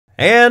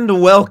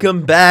And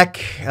welcome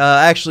back.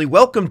 Actually,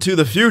 welcome to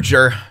the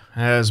future,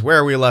 as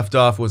where we left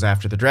off was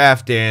after the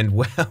draft, and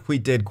well, we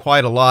did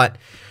quite a lot.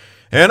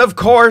 And of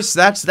course,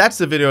 that's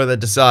the video that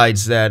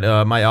decides that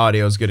my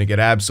audio is gonna get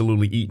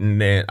absolutely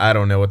eaten. And I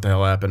don't know what the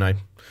hell happened. I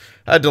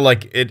had to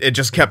it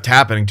just kept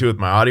happening too with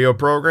my audio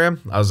program.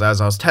 As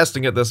I was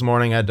testing it this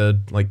morning, I had to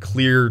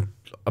clear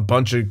a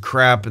bunch of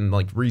crap and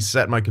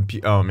reset my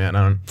computer. Oh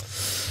man,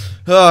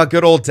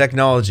 good old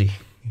technology.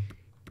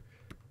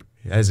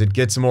 As it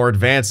gets more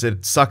advanced,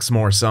 it sucks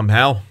more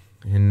somehow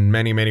in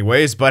many, many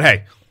ways. But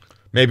hey,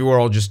 maybe we're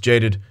all just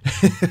jaded.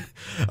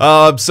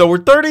 So we're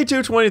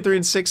 32, 23,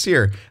 and 6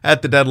 here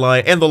at the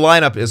deadline, and the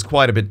lineup is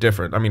quite a bit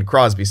different. I mean,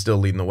 Crosby's still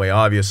leading the way,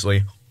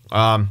 obviously.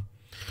 I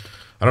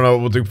don't know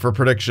what we'll do for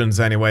predictions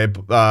anyway.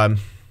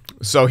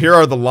 So here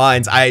are the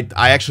lines. I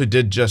actually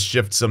did just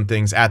shift some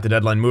things at the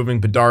deadline, moving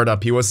Bedard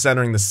up. He was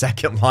centering the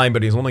second line,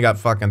 but he's only got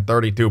fucking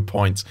 32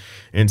 points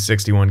in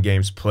 61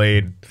 games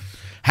played.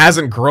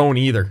 Hasn't grown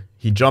either.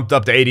 He jumped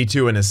up to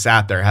 82 and has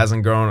sat there.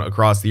 Hasn't grown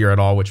across the year at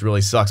all, which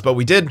really sucks. But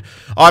we did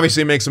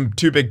obviously make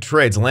two big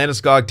trades.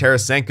 Landeskog,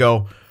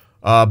 Tarasenko,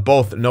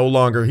 both no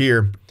longer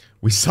here.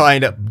 We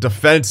signed up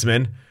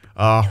defensemen,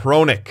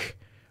 Hronik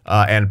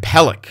and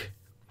Pelech.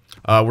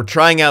 We're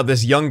trying out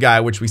this young guy,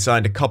 which we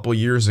signed a couple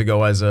years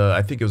ago as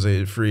I think it was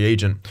a free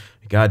agent.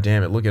 God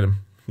damn it, look at him.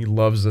 He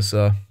loves this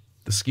the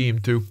scheme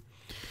too.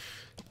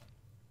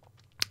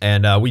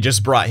 And we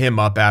just brought him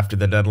up after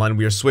the deadline.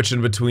 We are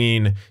switching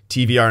between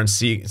TVR and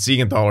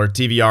Siegenthaler.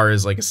 TVR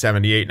is like a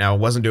 78 now.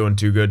 Wasn't doing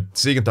too good.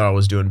 Siegenthaler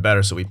was doing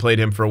better, so we played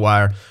him for a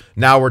while.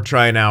 Now we're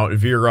trying out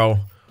Viro.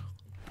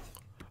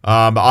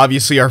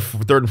 Obviously, our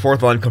third and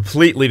fourth line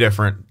completely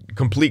different.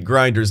 Complete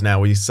grinders now.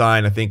 We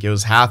signed, I think it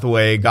was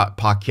Hathaway, got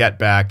Paquette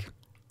back,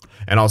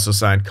 and also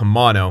signed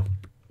Kamano.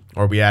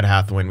 Or we had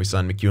Hathaway and we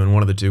signed McEwen,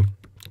 one of the two.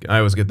 I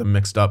always get them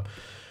mixed up.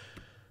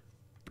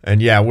 And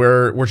yeah,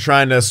 we're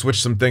trying to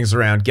switch some things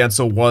around.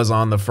 Gensel was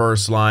on the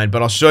first line,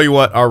 but I'll show you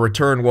what our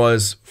return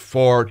was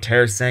for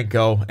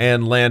Tarasenko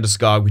and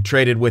Landeskog. We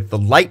traded with the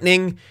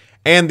Lightning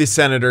and the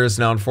Senators.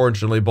 Now,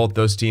 unfortunately, both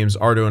those teams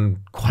are doing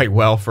quite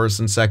well, first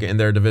and second in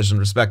their division,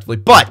 respectively.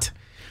 But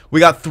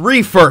we got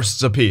 3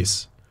 firsts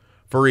apiece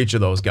for each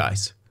of those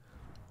guys.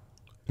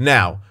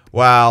 Now,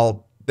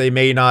 while they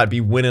may not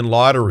be winning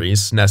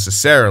lotteries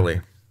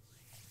necessarily,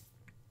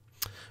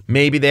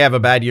 maybe they have a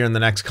bad year in the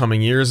next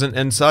coming years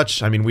and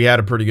such. I mean, we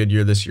had a pretty good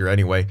year this year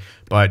anyway.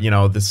 But, you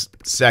know, this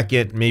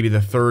second, maybe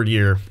the third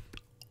year,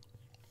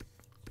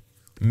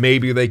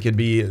 maybe they could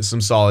be some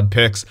solid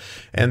picks.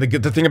 And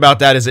the thing about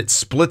that is it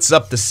splits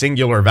up the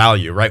singular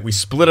value, right? We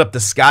split up the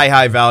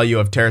sky-high value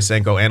of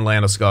Tarasenko and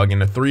Landeskog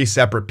into 3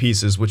 separate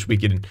pieces, which we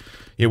could,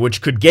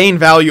 which could gain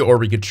value, or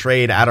we could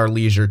trade at our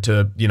leisure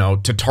to,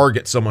 to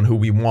target someone who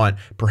we want,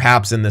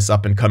 perhaps in this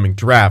up-and-coming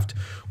draft,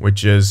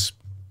 which is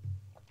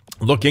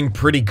looking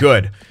pretty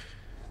good.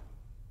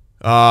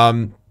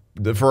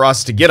 For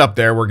us to get up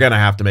there, we're going to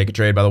have to make a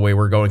trade, by the way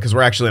we're going, because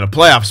we're actually in a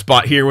playoff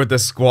spot here with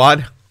this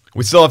squad.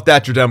 We still have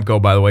Thatcher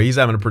Demko, by the way. He's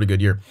having a pretty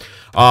good year.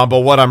 But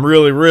what I'm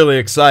really, really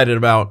excited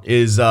about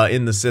is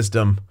in the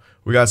system,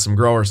 we got some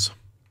growers.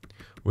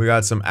 We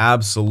got some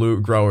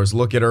absolute growers.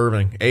 Look at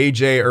Irving.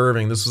 AJ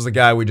Irving. This was the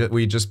guy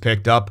we just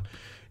picked up.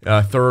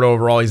 3rd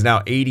overall. He's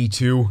now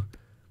 82.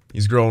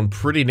 He's growing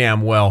pretty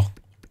damn well.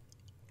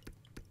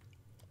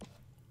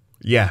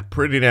 Yeah,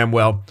 pretty damn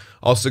well.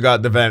 Also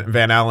got the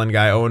Van Allen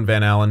guy, Owen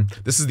Van Allen.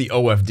 This is the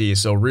OFD,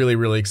 so really,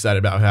 really excited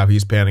about how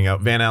he's panning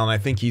out. Van Allen, I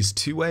think he's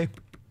 2A.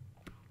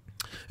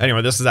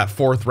 Anyway, this is that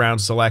 4th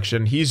round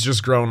selection. He's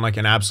just grown like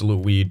an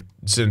absolute weed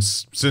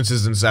since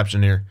his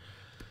inception here.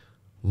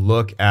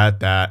 Look at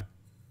that.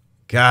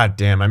 God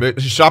damn. I mean,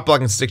 shot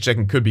blocking, stick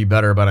checking could be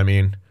better, but I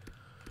mean,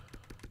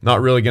 not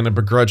really going to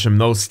begrudge him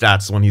those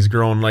stats when he's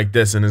growing like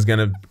this and is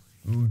going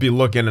to be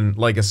looking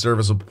like a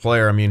serviceable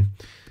player. I mean,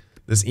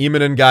 this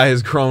Emanen guy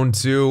has grown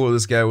too.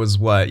 This guy was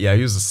what? Yeah,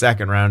 he was a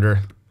 2nd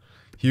rounder.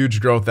 Huge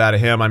growth out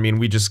of him. I mean,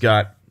 we just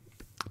got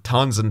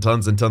tons and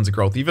tons and tons of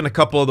growth. Even a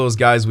couple of those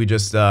guys we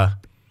just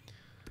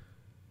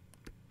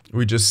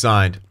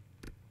signed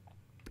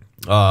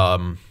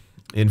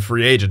in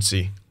free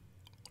agency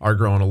are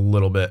growing a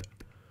little bit.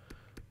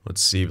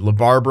 Let's see.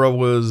 LaBarbera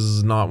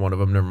was not one of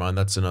them. Never mind.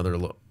 That's another.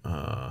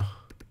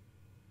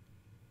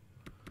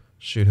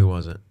 Shoot, who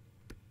was it?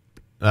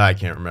 I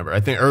can't remember.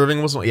 I think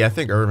Irving was one. Yeah, I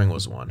think Irving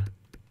was one.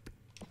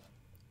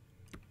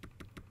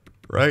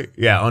 Right?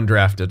 Yeah,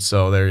 undrafted.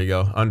 So there you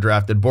go.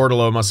 Undrafted.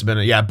 Bordelot must have been.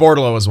 Yeah,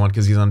 Bordelot was one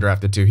because he's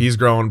undrafted too. He's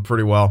growing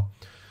pretty well.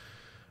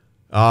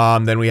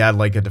 Then we had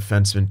like a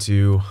defenseman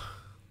too,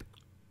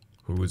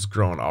 who was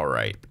growing all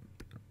right.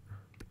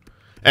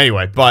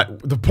 Anyway,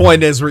 but the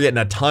point is we're getting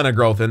a ton of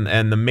growth,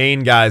 and the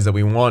main guys that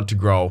we want to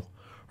grow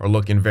are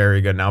looking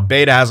very good. Now,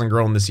 Beta hasn't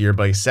grown this year,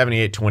 but he's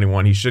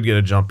 78-21. He should get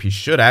a jump. He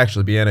should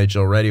actually be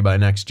NHL ready by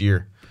next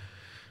year.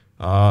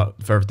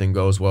 If everything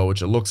goes well,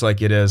 which it looks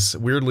like it is.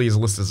 Weirdly, he's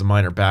listed as a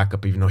minor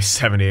backup, even though he's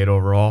 78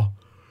 overall.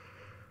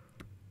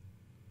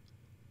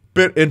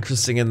 Bit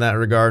interesting in that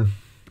regard.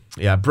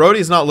 Yeah,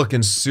 Brody's not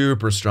looking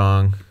super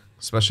strong,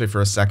 especially for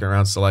a 2nd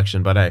round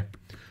selection, but hey,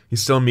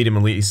 He's still medium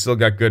elite. He's still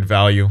got good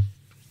value.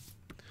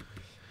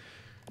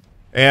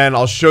 And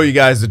I'll show you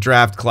guys the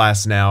draft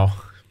class now,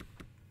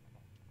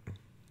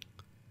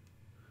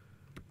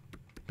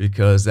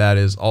 because that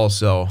is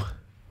also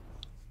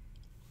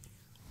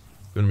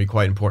going to be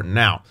quite important.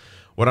 Now,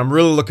 what I'm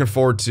really looking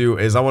forward to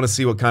is I want to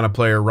see what kind of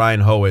player Ryan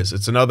Ho is.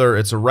 It's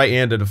a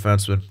right-handed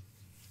defenseman.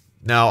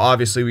 Now,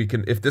 obviously, we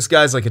can, if this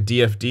guy's like a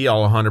DFD,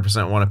 I'll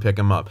 100% want to pick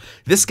him up.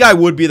 This guy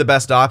would be the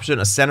best option.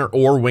 A center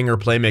or winger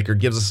playmaker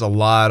gives us a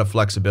lot of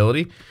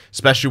flexibility,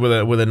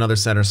 especially with another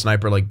center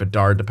sniper like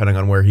Bedard, depending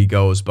on where he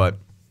goes. But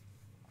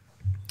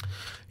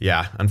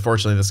yeah,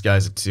 unfortunately, this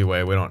guy's a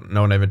two-way. We don't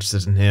know what I'm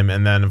interested in him.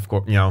 And then, of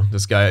course, you know,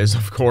 this guy is,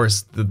 of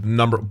course, the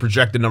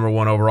projected number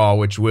 1 overall,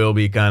 which will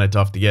be kind of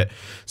tough to get.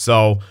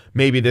 So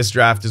maybe this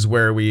draft is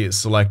where we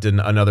select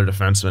another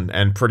defenseman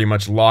and pretty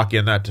much lock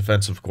in that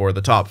defensive core,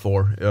 the top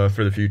 4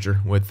 for the future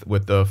with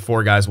the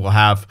 4 guys we'll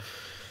have.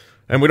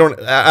 And we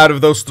don't, out of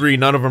those 3,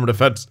 none of them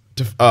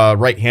are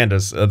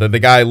right-handers. The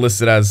guy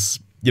listed as,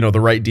 you know, the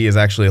right D is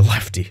actually a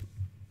lefty,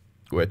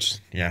 which,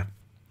 yeah,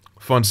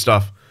 fun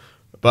stuff.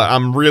 But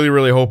I'm really,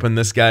 really hoping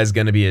this guy's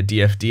going to be a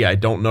DFD. I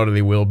don't know that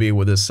he will be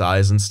with his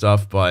size and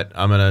stuff, but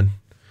I'm going to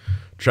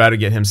try to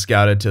get him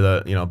scouted to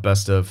the, you know,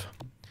 best of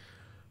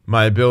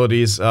my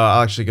abilities.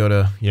 I'll actually go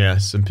to, yeah,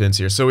 some pins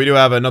here. So we do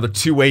have another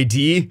 2-way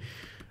D.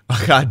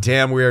 Oh, God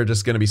damn, we are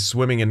just going to be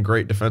swimming in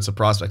great defensive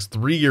prospects.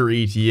 3-year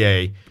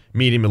ETA,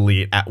 medium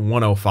elite at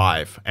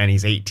 105, and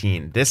he's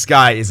 18. This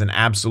guy is an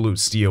absolute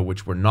steal,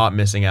 which we're not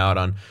missing out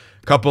on.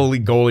 A couple of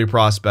goalie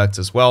prospects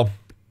as well.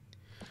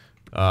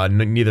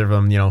 Neither of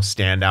them, you know,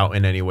 stand out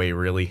in any way,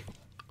 really.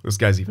 This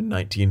guy's even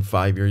 19,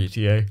 5-year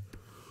ETA.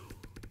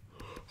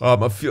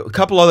 A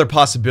couple other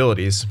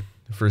possibilities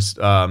for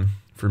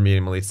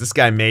medium elites. This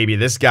guy, maybe.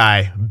 This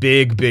guy,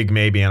 big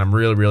maybe, and I'm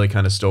really, really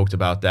kind of stoked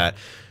about that.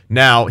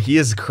 Now, he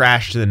has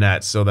crashed to the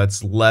net, so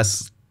that's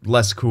less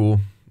cool,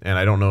 and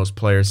I don't know his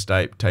player's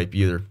type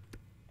either.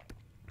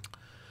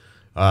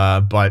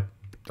 But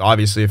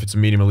obviously, if it's a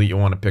medium elite, you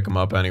want to pick him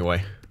up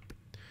anyway.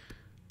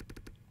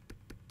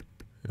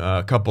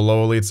 A couple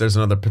low elites. There's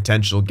another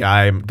potential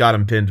guy. Got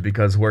him pinned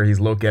because where he's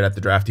located at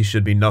the draft, he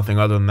should be nothing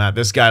other than that.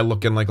 This guy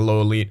looking like a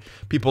low elite.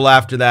 People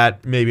after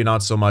that, maybe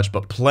not so much,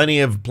 but plenty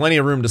of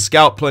room to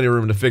scout, plenty of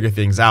room to figure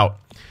things out.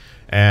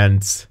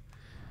 And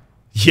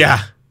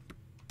yeah.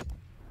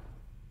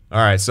 All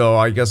right, so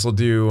I guess we'll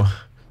do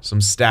some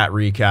stat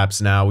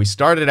recaps now. We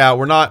started out,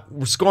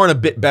 we're scoring a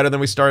bit better than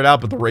we started out,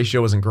 but the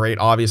ratio wasn't great,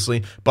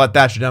 obviously. But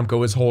Thatcher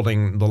Demko is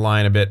holding the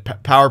line a bit.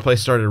 Power play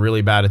started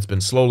really bad. It's been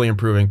slowly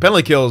improving.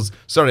 Penalty kills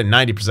started at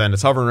 90%.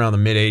 It's hovering around the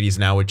mid-80s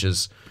now, which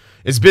is,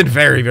 it's been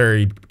very,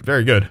 very,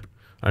 very good.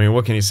 I mean,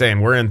 what can you say?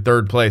 And we're in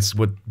 3rd place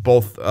with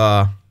both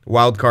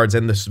wild cards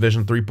in this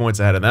division, 3 points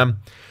ahead of them.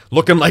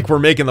 Looking like we're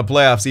making the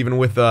playoffs, even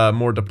with a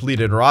more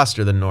depleted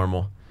roster than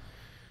normal.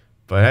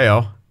 But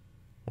hey-oh,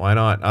 why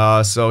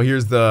not? So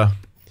here's the...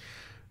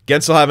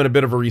 Gensel having a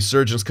bit of a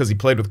resurgence because he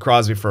played with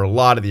Crosby for a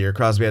lot of the year.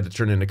 Crosby had to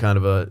turn into kind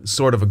of a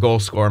sort of a goal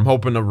scorer. I'm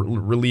hoping to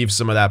relieve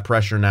some of that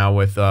pressure now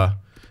with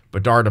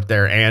Bedard up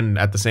there, and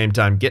at the same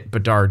time get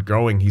Bedard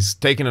going. He's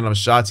taking enough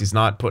shots. He's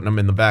not putting them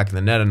in the back of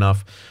the net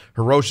enough.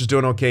 Hirosh is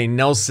doing okay.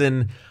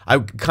 Nelson, I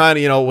kind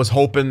of, you know, was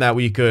hoping that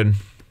we could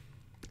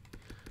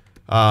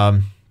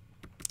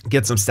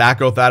get some stat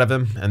growth out of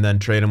him and then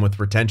trade him with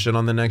retention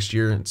on the next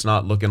year. It's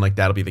not looking like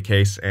that'll be the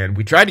case. And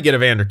we tried to get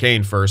Evander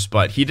Kane first,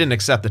 but he didn't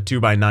accept the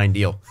 2x9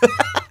 deal.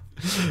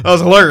 That was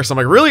hilarious. I'm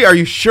like, really? Are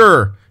you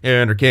sure,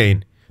 Evander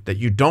Kane, that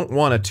you don't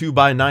want a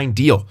 2x9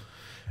 deal?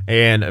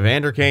 And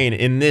Evander Kane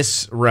in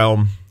this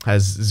realm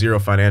has 0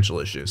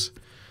 financial issues.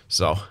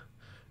 So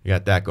you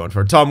got that going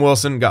for him. Tom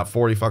Wilson got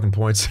 40 fucking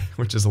points,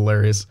 which is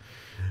hilarious.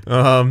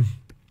 And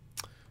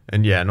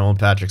yeah, Nolan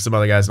Patrick, some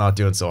other guys not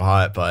doing so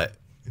hot, but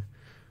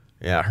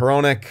yeah,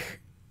 Hronik,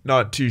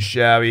 not too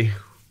shabby.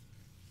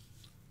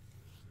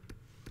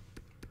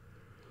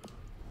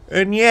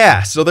 And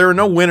yeah, so there were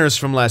no winners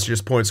from last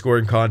year's point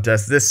scoring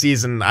contest. This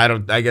season,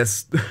 I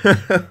guess,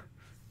 I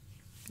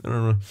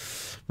don't know,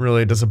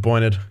 really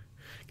disappointed.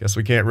 Guess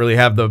we can't really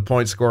have the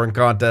point scoring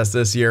contest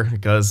this year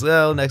because,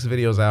 well, next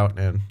video's out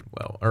and,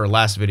 well, our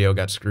last video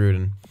got screwed.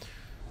 And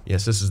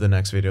yes, this is the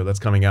next video that's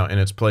coming out in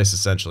its place,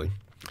 essentially.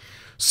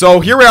 So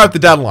here we are at the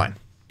deadline.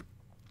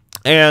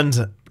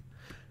 And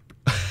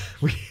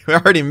we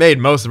already made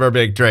most of our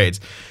big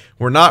trades.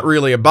 We're not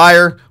really a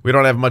buyer. We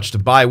don't have much to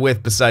buy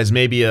with besides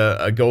maybe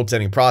a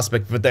goaltending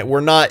prospect. But that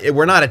we're not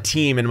a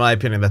team, in my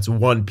opinion, that's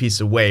one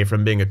piece away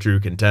from being a true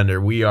contender.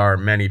 We are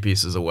many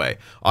pieces away.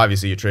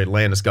 Obviously, you trade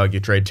Landeskog, you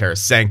trade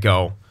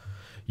Tarasenko.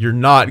 You're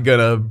not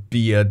gonna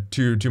be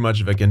too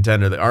much of a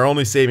contender. Our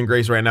only saving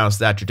grace right now is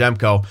Thatcher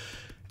Demko,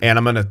 and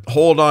I'm gonna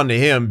hold on to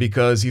him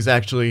because he's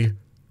actually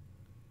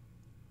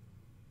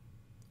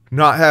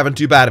not having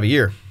too bad of a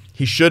year.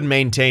 He should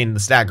maintain the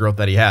stat growth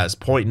that he has.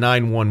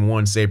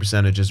 .911 save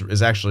percentage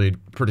is actually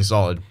pretty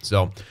solid.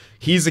 So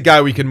he's the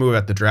guy we can move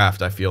at the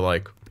draft, I feel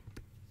like.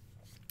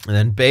 And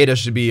then Beta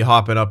should be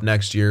hopping up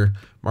next year.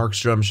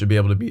 Markstrom should be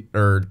able to be,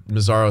 or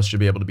Mazzaros should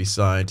be able to be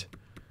signed.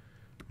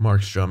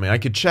 Markstrom. I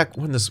could check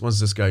when was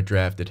this guy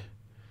drafted.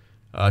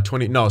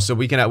 20. No, so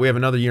we have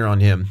another year on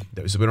him,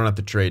 so we don't have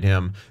to trade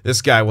him.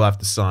 This guy will have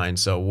to sign,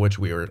 so which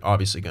we are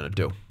obviously going to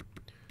do.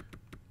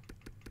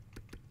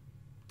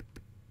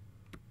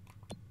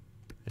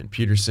 And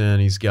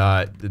Peterson, he's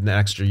got an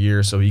extra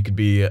year, so he could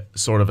be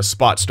sort of a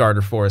spot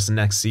starter for us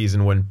next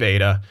season when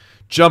Beta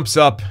jumps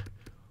up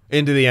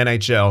into the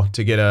NHL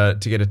to get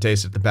a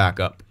taste at the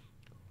backup.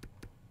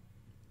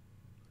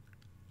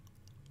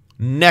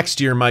 Next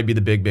year might be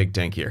the big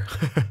tank here.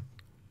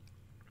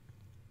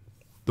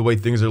 The way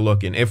things are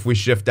looking, if we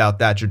shift out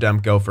Thatcher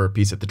Demko for a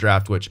piece at the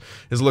draft, which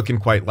is looking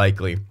quite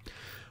likely.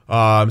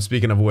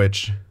 Speaking of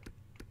which,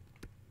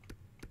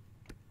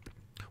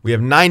 we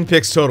have 9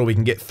 picks total. We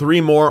can get 3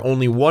 more,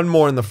 only 1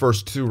 more in the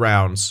first 2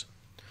 rounds.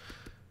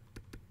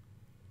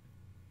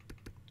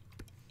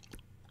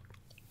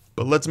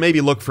 But let's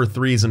maybe look for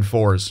 3s and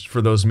 4s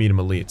for those medium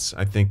elites.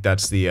 I think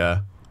that's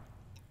the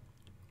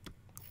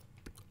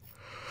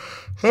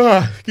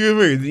excuse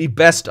me, the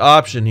best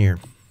option here.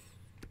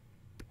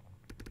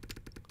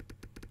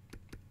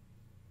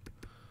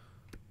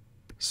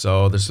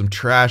 So there's some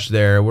trash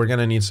there. We're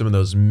gonna need some of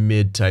those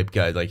mid-type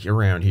guys, like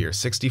around here.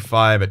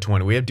 65 at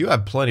 20. We do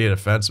have plenty of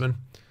defensemen.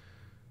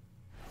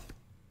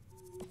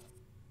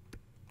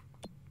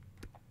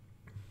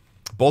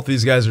 Both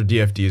these guys are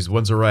DFDs.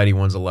 One's a righty,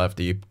 one's a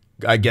lefty.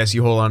 I guess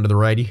you hold on to the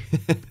righty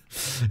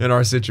in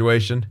our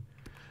situation.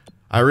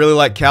 I really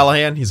like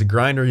Callahan. He's a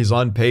grinder. He's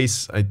on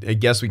pace. I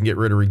guess we can get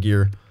rid of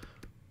Regeer.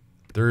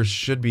 There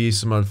should be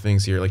some other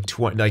things here, like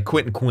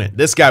Quint.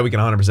 This guy we can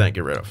 100%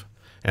 get rid of.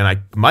 And I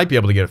might be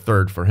able to get a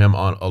 3rd for him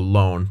on a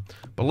loan.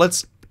 But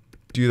let's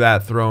do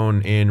that,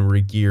 throwing in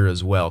Regeer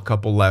as well. A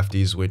couple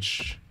lefties,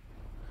 which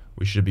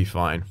we should be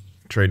fine.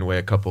 Trading away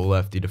a couple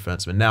lefty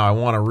defensemen. Now I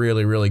want a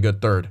really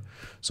good 3rd.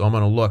 So I'm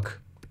going to look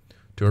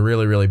to a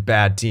really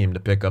bad team to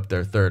pick up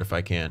their 3rd if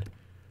I can.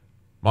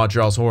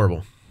 Montreal's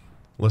horrible.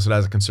 Listed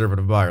as a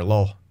conservative buyer.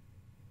 Lol.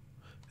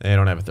 They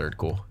don't have a 3rd.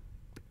 Cool.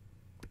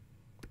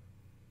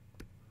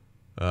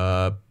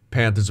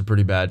 Panthers are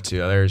pretty bad too.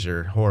 There's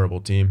your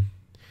horrible team.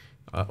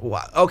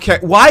 Okay,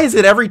 why is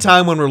it every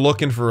time when we're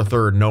looking for a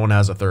 3rd, no one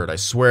has a 3rd? I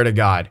swear to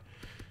God.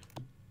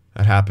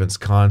 That happens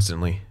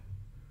constantly.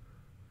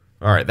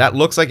 Alright, that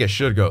looks like it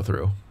should go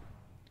through.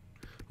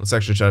 Let's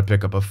actually try to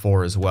pick up a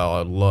 4 as well.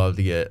 I'd love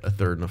to get a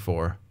 3rd and a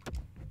 4.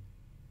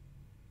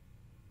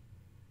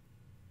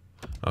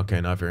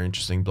 Okay, not very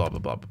interesting. Blah, blah,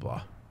 blah, blah,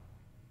 blah.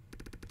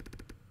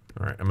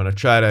 Alright, I'm going to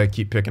try to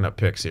keep picking up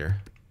picks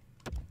here.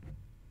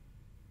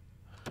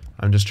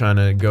 I'm just trying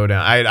to go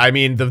down. I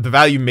mean, the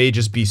value may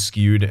just be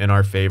skewed in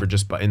our favor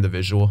just by in the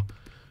visual.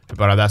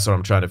 But that's what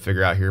I'm trying to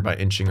figure out here by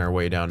inching our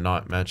way down,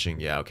 not matching.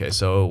 Yeah, okay.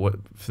 So what,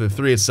 for the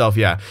 3 itself,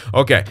 yeah.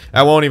 Okay,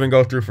 I won't even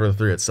go through for the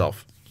 3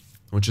 itself,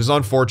 which is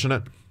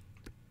unfortunate.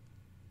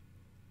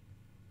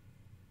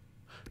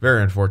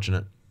 Very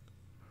unfortunate.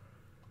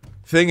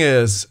 Thing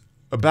is,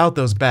 about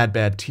those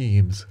bad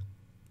teams.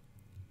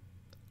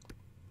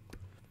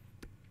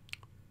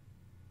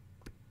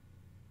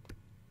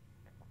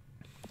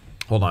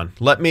 Hold on.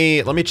 Let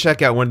me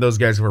check out when those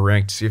guys were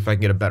ranked, see if I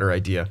can get a better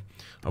idea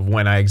of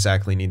when I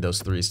exactly need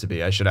those 3s to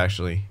be. I should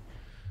actually,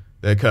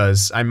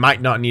 because I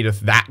might not need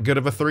that good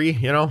of a 3,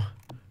 you know?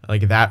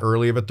 Like that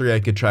early of a 3,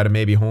 I could try to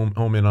maybe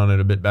home in on it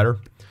a bit better.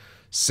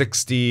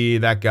 60,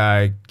 that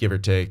guy, give or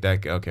take. That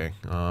guy, okay.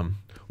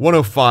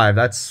 105,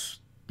 that's,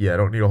 yeah, I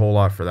don't need a whole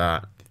lot for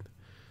that.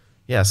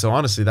 Yeah, so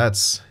honestly,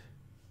 that's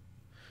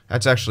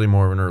actually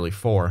more of an early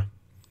 4.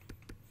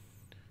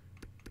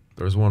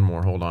 There's one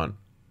more, hold on.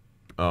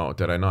 Oh,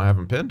 did I not have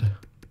him pinned?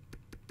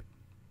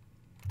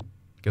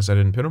 Guess I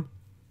didn't pin him.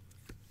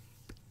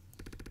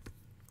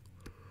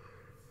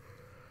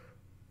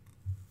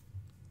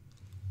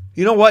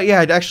 You know what? Yeah,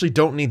 I actually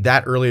don't need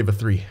that early of a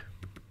 3.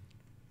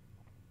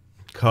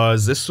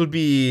 Because this would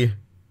be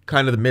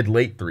kind of the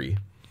mid-late 3.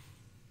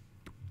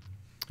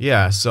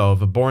 Yeah, so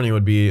Viborny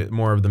would be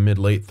more of the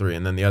mid-late 3,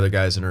 and then the other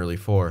guy's an early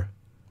 4.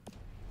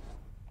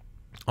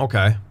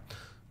 Okay.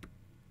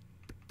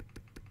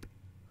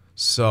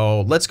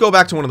 So, let's go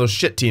back to one of those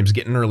shit teams,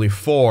 get an early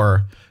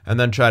 4, and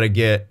then try to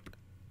get...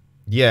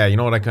 Yeah, you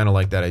know what? I kind of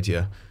like that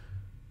idea.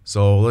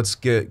 So, let's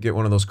get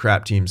one of those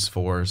crap teams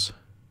 4s.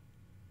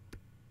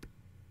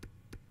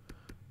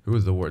 Who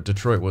was the worst?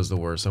 Detroit was the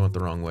worst. I went the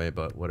wrong way,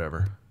 but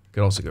whatever.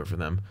 Could also go for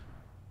them.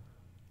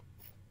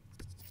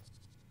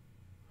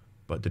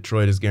 But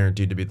Detroit is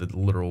guaranteed to be the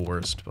literal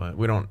worst. But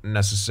we don't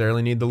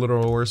necessarily need the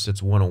literal worst.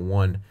 It's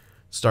 101.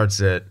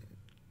 Starts at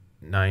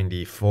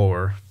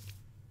 94.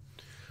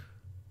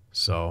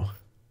 So,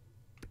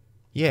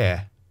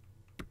 yeah.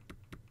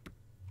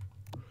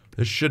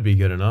 This should be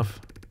good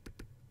enough.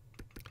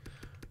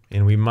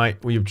 And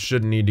we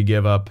shouldn't need to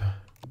give up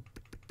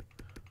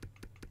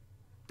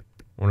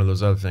one of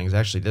those other things.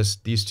 Actually,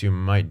 these 2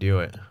 might do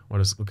it.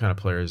 What kind of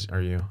players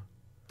are you?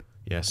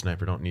 Yeah,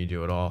 Sniper, don't need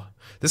you at all.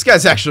 This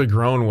guy's actually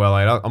grown well.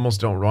 I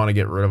almost don't want to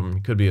get rid of him. He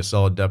could be a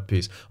solid depth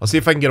piece. I'll see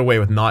if I can get away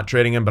with not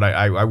trading him, but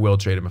I will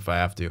trade him if I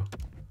have to.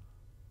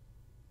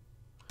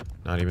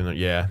 Not even,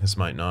 yeah, this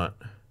might not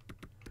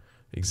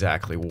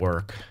exactly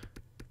work.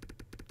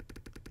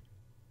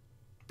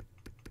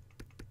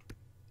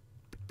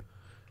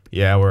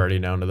 Yeah, we're already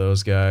down to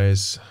those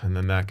guys. And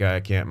then that guy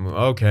can't move.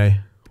 Okay.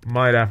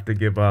 Might have to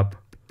give up.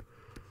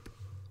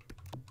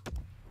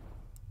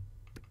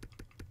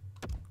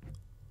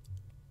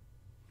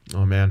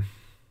 Oh, man.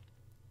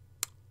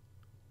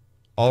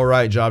 All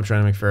right, job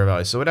trying to make fair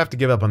value. So we'd have to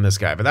give up on this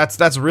guy. But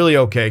that's really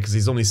okay because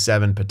he's only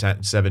 70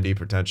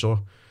 potential.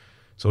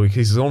 So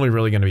he's only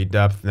really going to be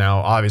depth. Now,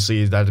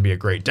 obviously, that'd to be a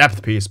great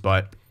depth piece.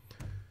 But,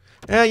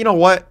 you know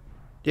what?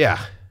 Yeah.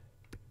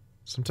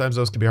 Sometimes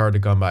those can be hard to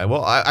come by.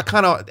 Well, I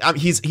kind of...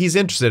 He's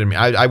interested in me.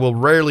 I will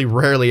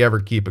rarely ever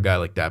keep a guy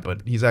like that.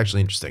 But he's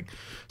actually interesting.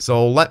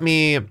 So let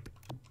me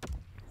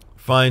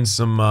find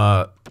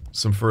some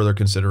further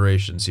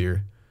considerations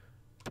here.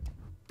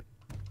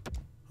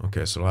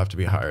 Okay, so it'll have to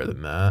be higher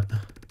than that.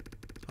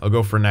 I'll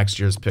go for next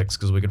year's picks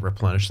because we can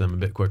replenish them a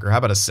bit quicker. How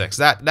about a 6?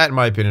 That in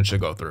my opinion,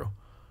 should go through.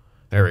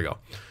 There we go.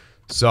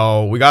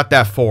 So we got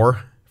that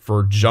 4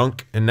 for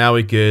junk. And now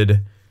we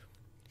could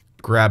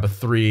grab a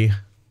 3,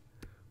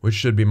 which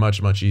should be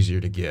much, much easier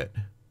to get.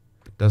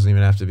 Doesn't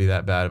even have to be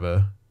that bad of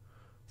a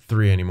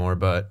 3 anymore,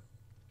 but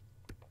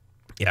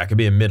yeah, it could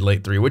be a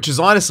mid-late 3, which is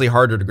honestly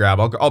harder to grab.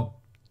 I'll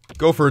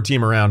go for a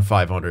team around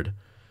 500.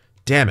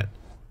 Damn it.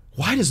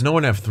 Why does no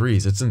one have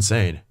 3s? It's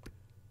insane.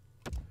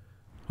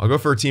 I'll go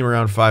for a team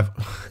around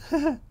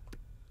 5.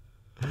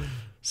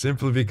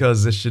 Simply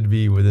because this should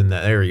be within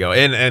that. There we go.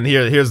 And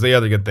here's the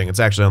other good thing. It's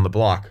actually on the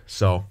block.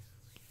 So,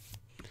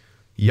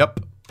 yep.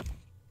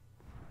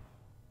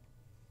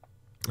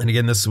 And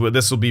again, this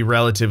will be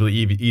relatively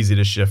easy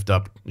to shift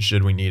up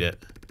should we need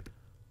it.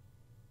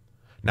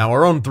 Now,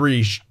 our own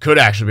 3 could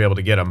actually be able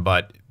to get them,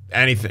 but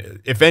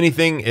if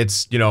anything,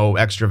 it's, you know,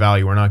 extra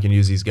value. We're not going to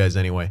use these guys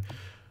anyway.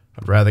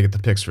 I'd rather get the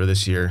picks for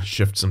this year,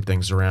 shift some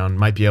things around.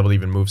 Might be able to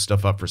even move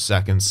stuff up for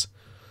seconds,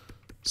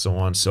 so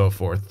on and so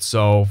forth.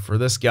 So for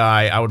this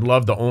guy, I would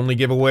love to only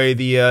give away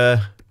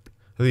the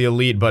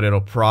elite, but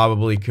it'll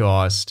probably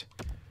cost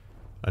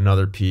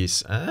another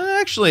piece.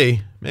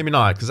 Actually, maybe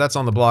not, because that's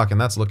on the block and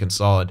that's looking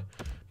solid.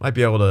 Might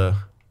be able to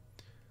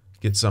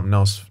get something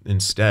else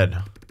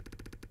instead.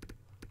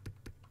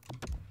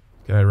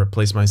 Can I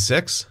replace my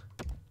 6?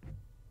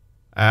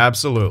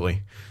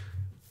 Absolutely.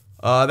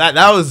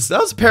 That was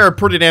a pair of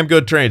pretty damn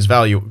good trades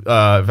value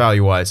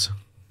wise.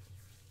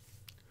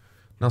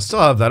 Now still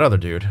have that other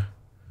dude.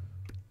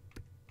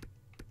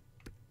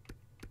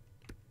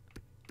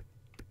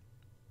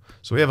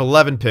 So we have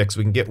 11 picks.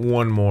 We can get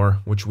 1 more,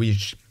 which we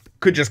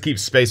could just keep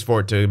space for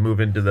it to move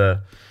into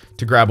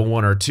to grab a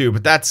 1 or 2.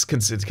 But that's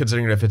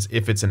considering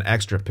if it's an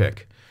extra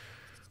pick.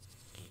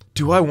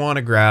 Do I want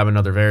to grab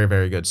another very,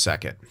 very good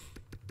second?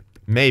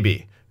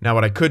 Maybe. Now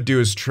what I could do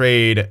is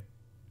trade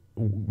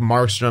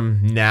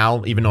Markstrom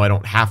now, even though I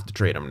don't have to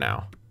trade him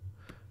now.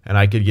 And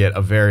I could get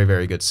a very,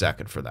 very good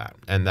second for that.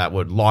 And that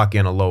would lock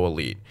in a low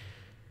elite.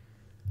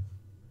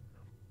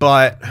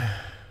 But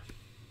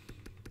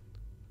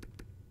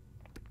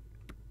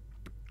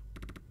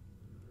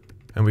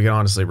and we can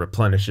honestly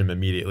replenish him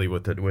immediately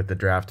with the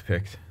draft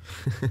pick.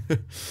 At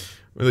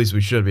least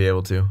we should be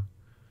able to.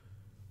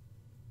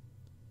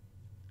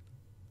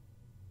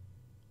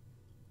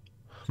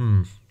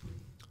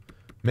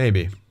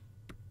 Maybe.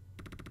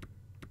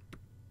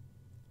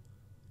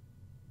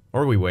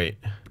 Or we wait.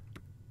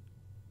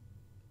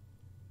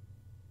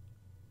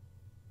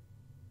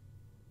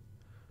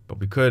 But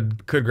we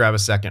could grab a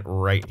second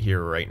right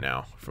here, right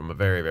now, from a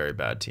very, very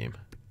bad team.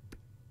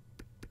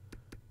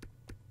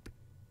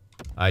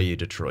 I.e.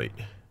 Detroit.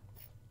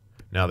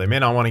 Now, they may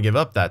not want to give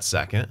up that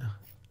second.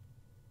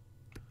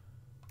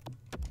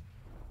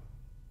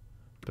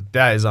 But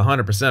that is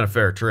 100% a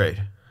fair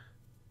trade.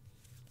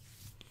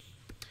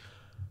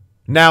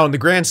 Now, in the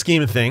grand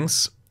scheme of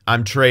things,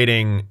 I'm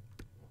trading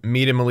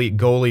medium elite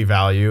goalie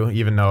value,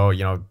 even though,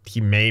 you know,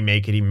 he may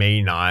make it, he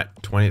may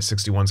not. 20 at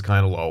 61's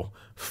kind of low,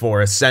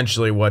 for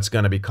essentially what's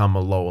going to become a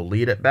low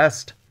elite at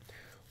best,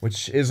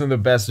 which isn't the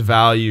best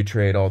value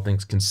trade, all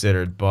things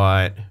considered,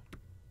 but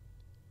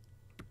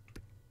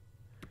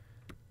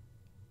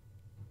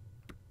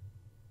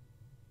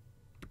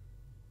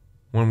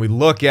when we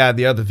look at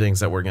the other things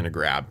that we're going to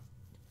grab,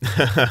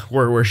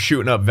 we're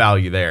shooting up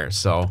value there,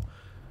 so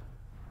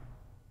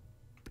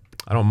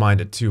I don't mind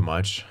it too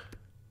much.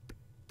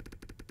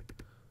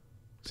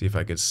 See if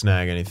I could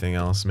snag anything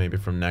else, maybe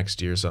from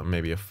next year, something,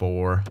 maybe a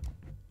 4.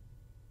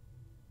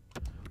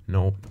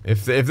 Nope.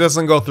 If this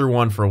doesn't go through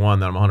 1 for 1,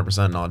 then I'm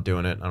 100% not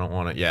doing it. I don't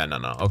want it. Yeah,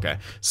 no. Okay.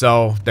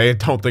 So they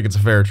don't think it's a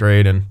fair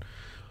trade, and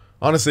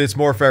honestly, it's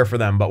more fair for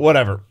them, but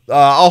whatever.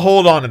 I'll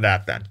hold on to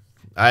that then.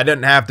 I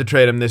didn't have to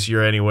trade him this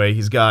year anyway.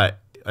 He's got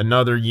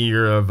another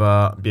year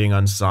of being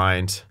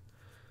unsigned.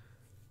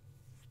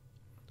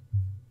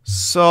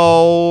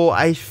 So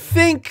I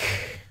think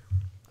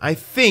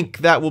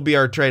that will be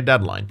our trade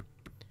deadline.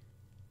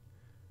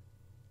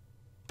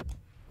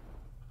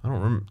 I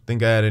don't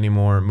think I had any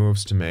more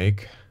moves to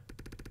make.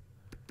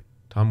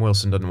 Tom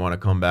Wilson doesn't want to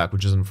come back,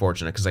 which is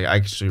unfortunate because I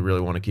actually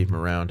really want to keep him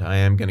around. I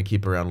am going to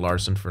keep around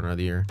Larson for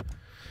another year.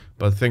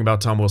 But the thing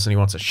about Tom Wilson, he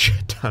wants a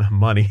shit ton of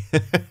money.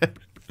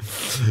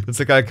 It's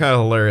like kind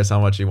of hilarious how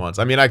much he wants.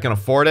 I mean, I can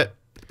afford it,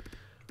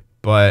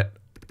 but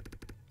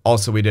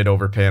Also, we did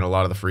overpay on a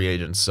lot of the free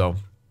agents, so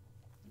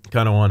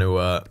kind of want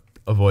to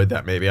avoid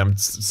that maybe. I'm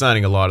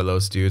signing a lot of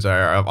those dudes.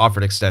 I've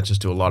offered extensions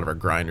to a lot of our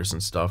grinders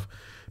and stuff,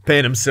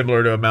 paying them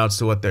similar to amounts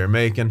to what they're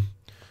making,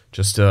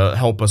 just to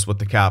help us with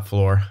the cap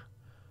floor.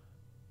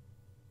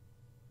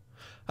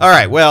 All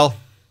right, well,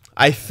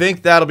 I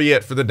think that'll be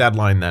it for the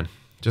deadline then.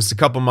 Just a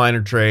couple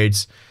minor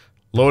trades.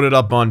 Loaded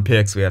up on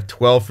picks. We have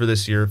 12 for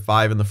this year,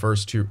 5 in the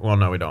first two. Well,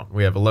 no, we don't.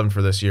 We have 11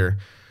 for this year,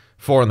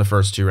 4 in the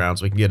first 2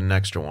 rounds. We can get an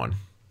extra one.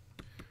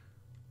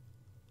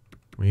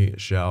 We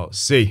shall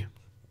see.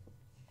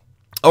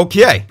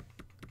 Okay.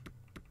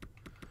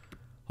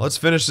 Let's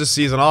finish this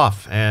season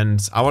off.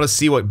 And I want to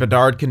see what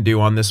Bedard can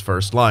do on this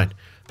first line.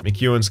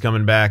 McEwen's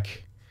coming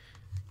back.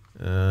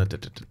 We're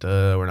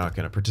not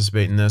going to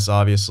participate in this,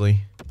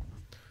 obviously.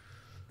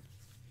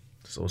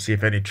 So we'll see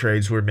if any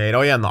trades were made.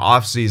 Oh, yeah, in the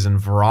offseason,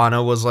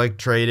 Verona was, like,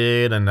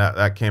 traded, and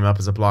that came up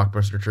as a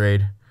blockbuster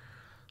trade.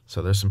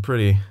 So there's some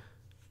pretty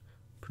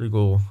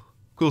cool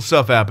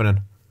stuff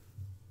happening.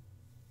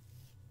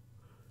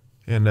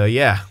 And,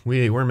 yeah,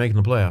 we're making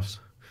the playoffs.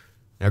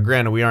 Now,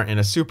 granted, we aren't in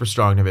a super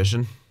strong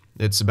division.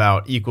 It's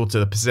about equal to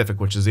the Pacific,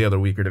 which is the other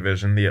weaker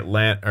division. The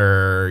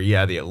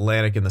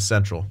Atlantic and the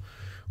Central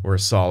were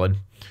solid.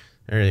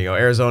 There you go.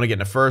 Arizona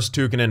getting a first.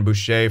 Tukinen,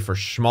 Boucher for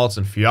Schmaltz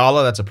and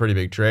Fiala. That's a pretty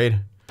big trade.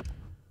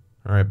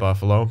 All right,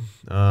 Buffalo.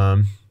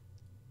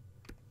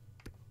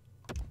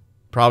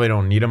 Probably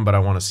don't need him, but I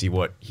want to see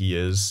what he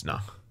is. No.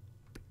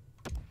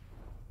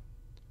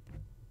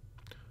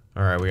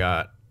 All right, we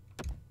got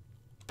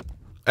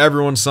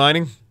everyone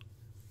signing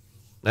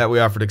that we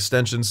offered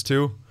extensions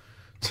to.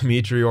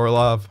 Dmitry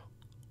Orlov.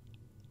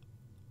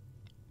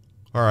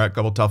 All right, a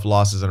couple tough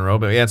losses in a row,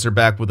 but we answer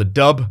back with a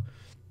dub.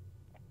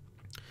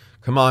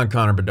 Come on,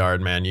 Connor Bedard,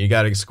 man. You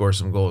got to score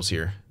some goals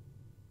here.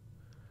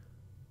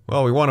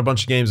 Well, we won a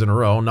bunch of games in a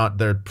row. Not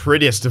the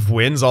prettiest of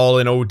wins, all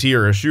in OT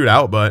or a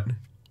shootout, but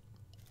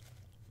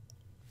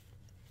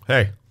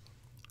hey,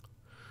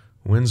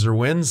 wins are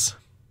wins.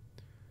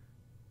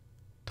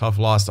 Tough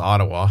loss to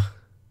Ottawa.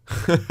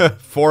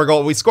 4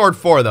 goals. We scored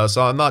 4, though,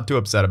 so I'm not too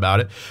upset about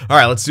it. All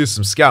right, let's do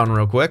some scouting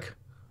real quick.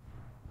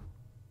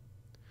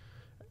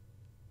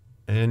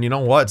 And you know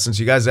what? Since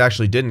you guys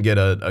actually didn't get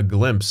a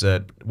glimpse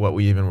at what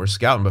we even were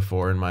scouting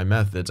before in my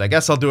methods, I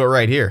guess I'll do it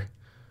right here.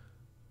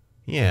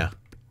 Yeah.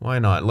 Why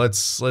not?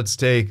 Let's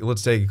take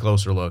a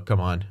closer look.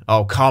 Come on.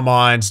 Oh, come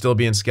on. Still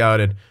being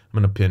scouted. I'm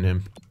going to pin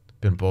him.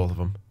 Pin both of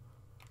them.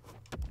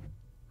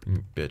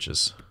 You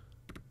bitches.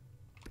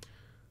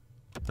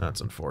 That's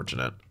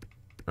unfortunate.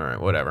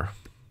 Alright, whatever.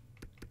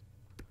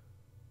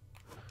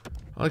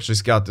 I'll actually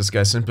scout this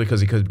guy simply because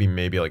he could be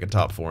maybe like a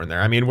top 4 in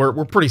there. I mean,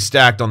 we're pretty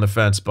stacked on the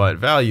fence, but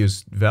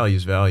value's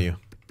value.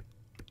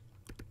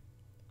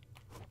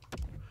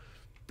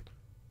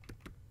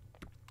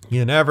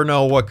 You never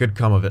know what could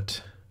come of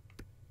it.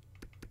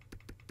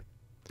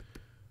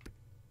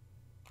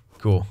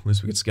 Cool. At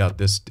least we could scout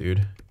this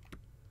dude.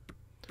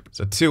 It's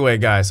a 2-way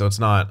guy, so it's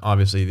not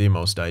obviously the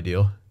most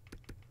ideal.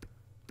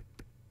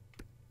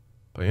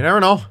 But you never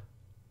know.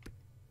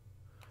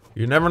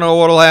 You never know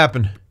what'll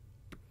happen.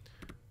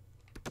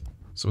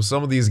 So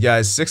some of these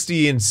guys,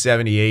 60 and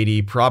 70,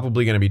 80,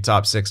 probably going to be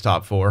top 6,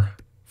 top 4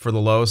 for the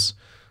lows.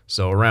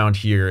 So around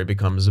here, it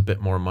becomes a bit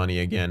more money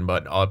again.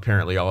 But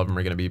apparently all of them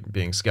are going to be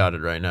being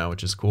scouted right now,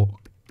 which is cool.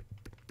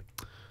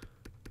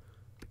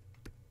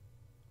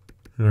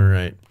 All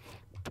right.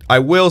 I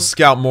will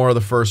scout more of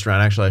the first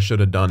round. Actually, I should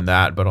have done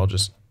that, but I'll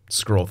just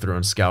scroll through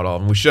and scout all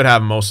of them. We should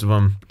have most of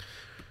them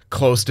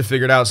close to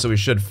figured out, so we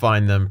should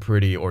find them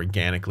pretty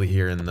organically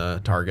here in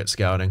the target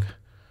scouting.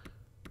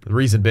 The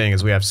reason being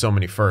is we have so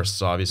many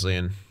firsts, obviously,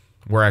 and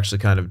we're actually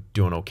kind of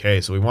doing okay,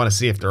 so we want to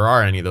see if there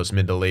are any of those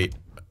mid to late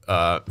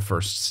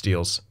first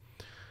steals.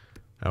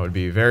 That would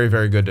be very,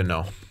 very good to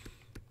know.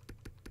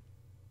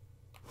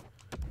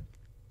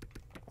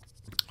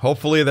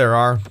 Hopefully there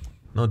are.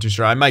 Not too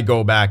sure. I might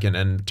go back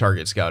and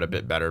target scout a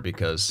bit better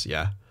because,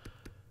 yeah,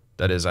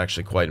 that is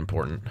actually quite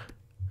important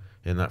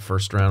in that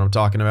first round I'm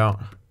talking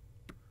about.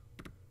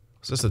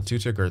 Is this a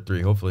 2-tick or a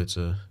 3? Hopefully it's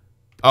a...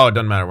 Oh, it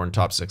doesn't matter. We're in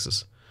top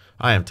 6s.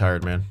 I am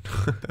tired, man.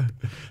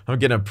 I'm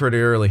getting up pretty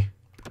early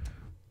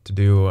to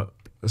do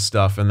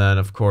stuff, and then,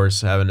 of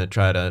course, having to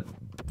try to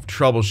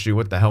troubleshoot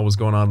what the hell was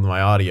going on with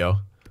my audio.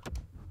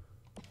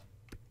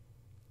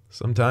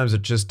 Sometimes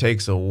it just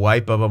takes a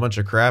wipe of a bunch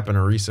of crap and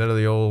a reset of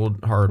the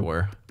old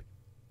hardware.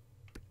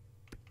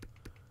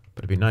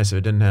 But it'd be nice if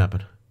it didn't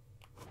happen.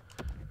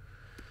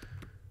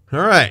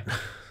 Alright.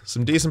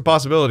 Some decent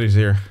possibilities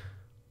here.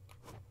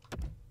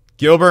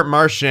 Gilbert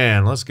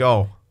Marchand. Let's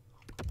go.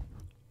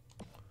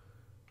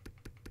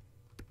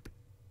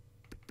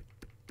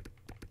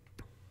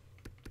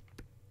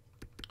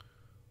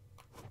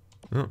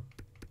 Oh.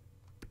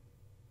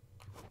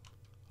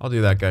 I'll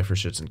do that guy for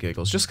shits and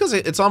giggles. Just because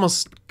it's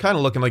almost kind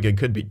of looking like it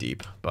could be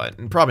deep.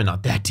 But probably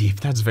not that deep.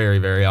 That's very,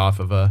 very off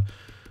of the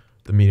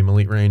medium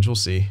elite range. We'll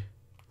see.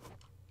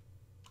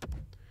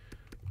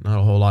 Not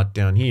a whole lot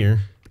down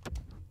here.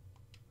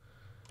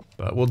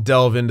 But we'll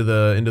delve into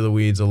the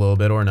weeds a little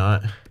bit or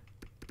not.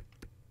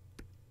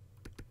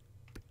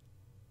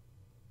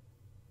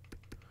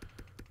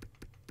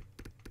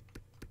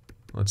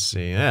 Let's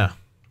see. Yeah.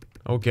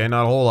 Okay,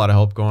 not a whole lot of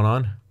help going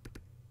on.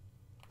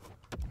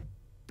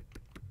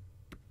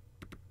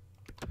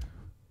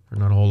 Or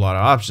not a whole lot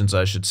of options,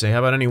 I should say. How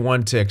about any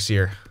one ticks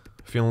here?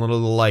 Feeling a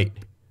little light.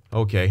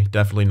 Okay,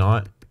 definitely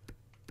not.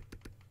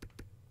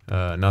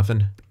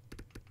 Nothing.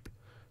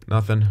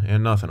 Nothing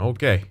and nothing.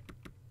 Okay.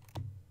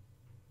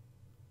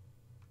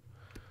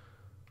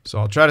 So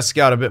I'll try to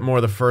scout a bit more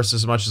of the first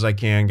as much as I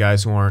can,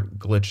 guys who aren't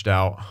glitched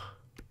out.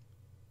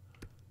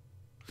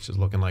 It's just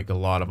looking like a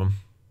lot of them.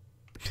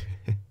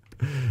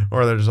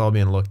 Or they're just all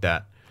being looked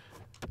at.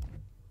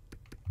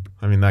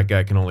 I mean, that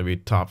guy can only be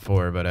top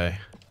 4, but hey.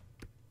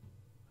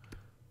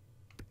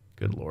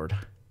 Good lord.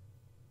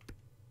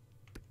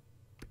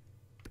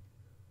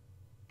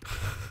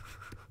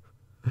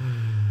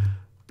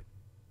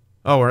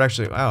 Oh, we're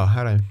actually... Wow,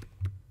 how'd I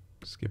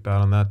skip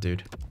out on that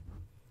dude?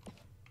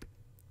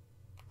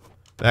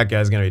 That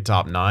guy's gonna be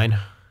top 9. I'm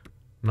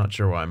not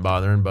sure why I'm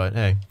bothering, but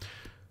hey.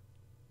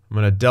 I'm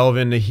gonna delve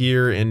into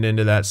here and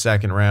into that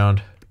second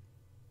round.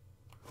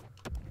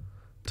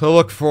 To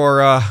look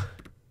for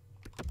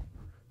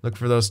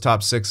those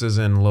top 6s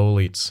and low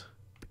elites.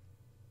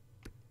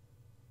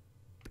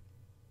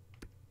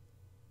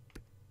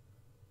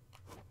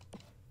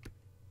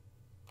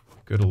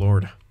 Good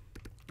lord.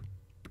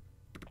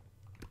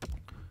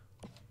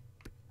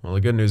 Well,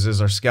 the good news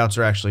is our scouts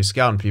are actually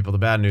scouting people. The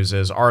bad news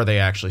is, are they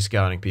actually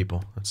scouting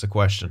people? That's the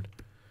question.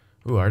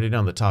 Ooh, already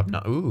down the top.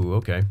 Ooh,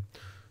 okay.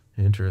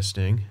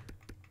 Interesting.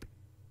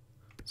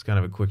 It's kind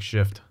of a quick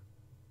shift.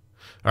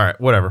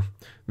 Alright, whatever.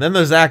 Then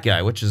there's that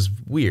guy, which is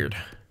weird.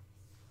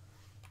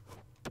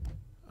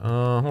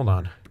 Hold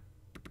on.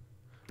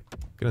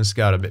 Gonna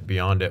scout a bit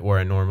beyond it where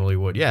I normally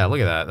would. Yeah,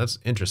 look at that. That's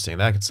interesting.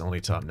 That gets only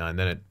top 9.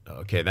 Then it...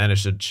 Okay, then it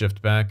should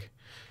shift back.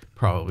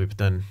 Probably, but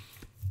then...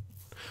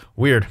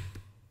 Weird.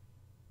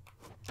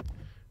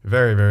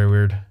 Very, very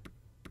weird.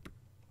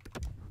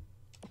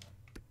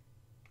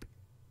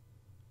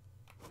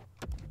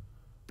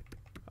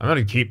 I'm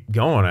gonna keep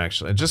going,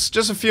 actually. Just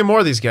a few more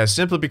of these guys,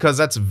 simply because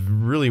that's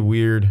really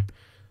weird.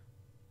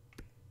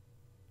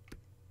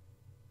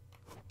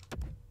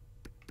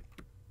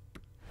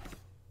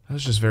 That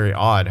was just very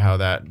odd how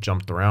that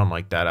jumped around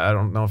like that. I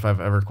don't know if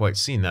I've ever quite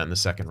seen that in the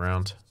second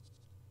round.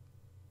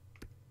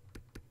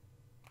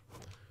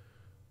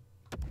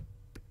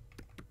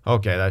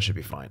 Okay, that should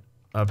be fine.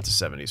 Up to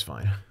 70 is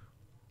fine.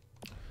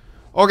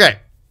 Okay.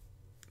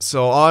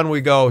 So on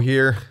we go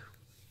here.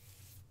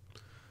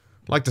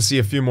 I'd like to see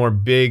a few more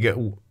big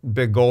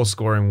goal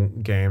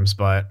scoring games,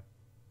 but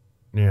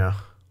yeah.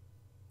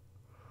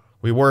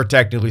 We were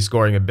technically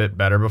scoring a bit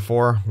better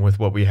before with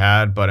what we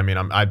had, but I mean,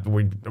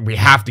 we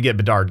have to get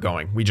Bedard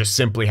going. We just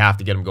simply have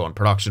to get him going,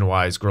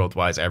 production-wise,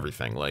 growth-wise,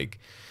 everything. Like,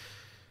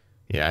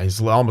 yeah,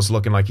 he's almost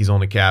looking like he's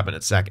only capping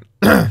at second.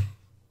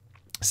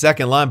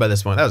 Second line by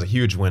this point. That was a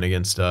huge win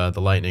against the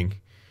Lightning.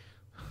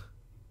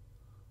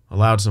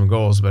 Allowed some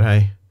goals, but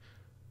hey,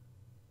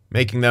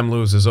 making them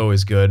lose is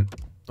always good.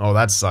 Oh,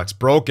 that sucks.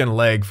 Broken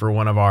leg for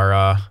one of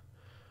our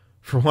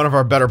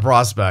better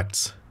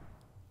prospects.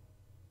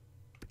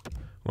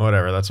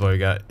 Whatever, that's why we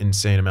got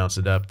insane amounts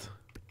of depth.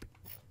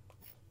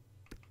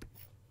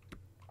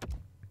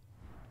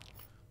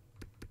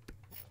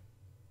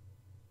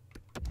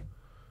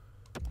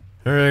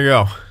 There you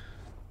go.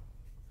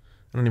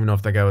 I don't even know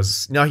if that guy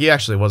was... No, he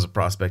actually was a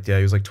prospect. Yeah,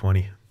 he was like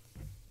 20.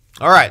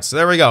 Alright, so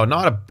there we go.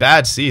 Not a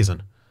bad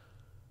season.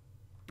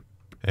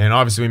 And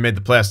obviously we made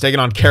the playoffs, taking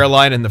on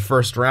Carolina in the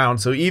first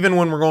round. So even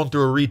when we're going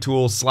through a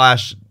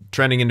retool /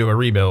 trending into a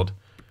rebuild,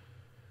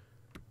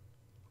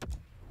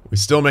 we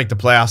still make the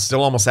playoffs,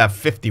 still almost have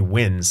 50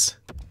 wins.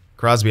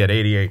 Crosby had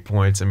 88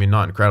 points. I mean,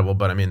 not incredible,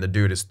 but I mean, the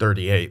dude is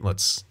 38.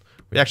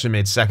 We actually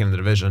made second in the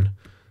division.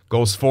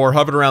 Goals for,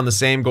 hovered around the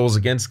same. Goals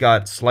against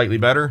got slightly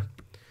better.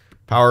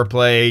 Power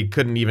play,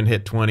 couldn't even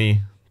hit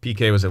 20.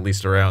 PK was at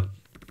least around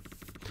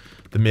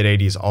the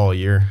mid-80s all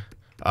year.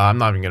 I'm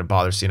not even going to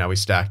bother seeing how we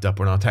stacked up.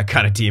 We're not that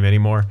kind of team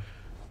anymore.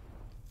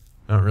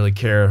 I don't really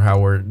care how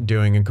we're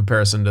doing in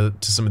comparison to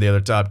some of the other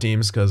top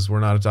teams, because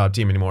we're not a top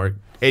team anymore.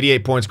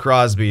 88 points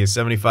Crosby,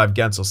 75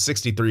 Gensel,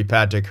 63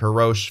 Patrick,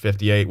 Hirosh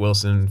 58,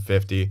 Wilson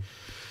 50.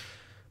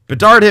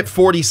 Bedard hit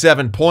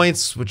 47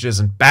 points, which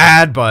isn't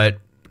bad, but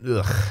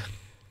ugh.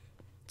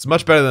 It's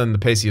much better than the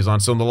pace he was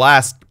on. So in the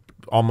last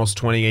almost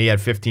 20, he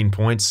had 15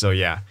 points, so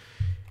yeah.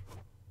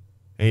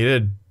 And he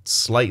did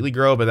slightly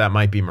grow, but that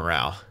might be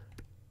morale.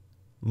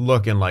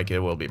 Looking like it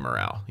will be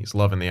morale. He's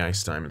loving the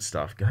ice time and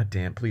stuff. God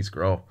damn, please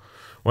grow.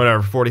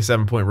 Whatever,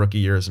 47-point rookie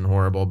year isn't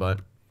horrible, but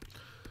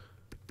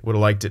would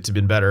have liked it to have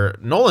been better.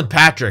 Nolan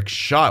Patrick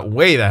shot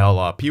way the hell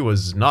up. He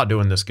was not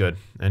doing this good,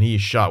 and he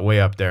shot way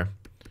up there.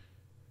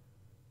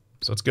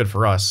 So it's good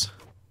for us.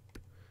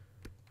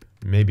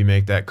 Maybe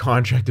make that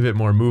contract a bit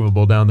more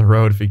movable down the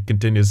road if he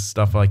continues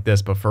stuff like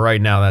this, but for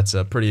right now, that's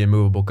a pretty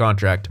immovable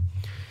contract.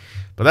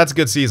 But that's a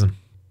good season.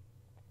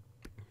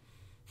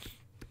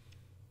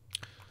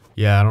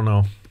 Yeah, I don't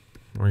know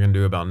what we're going to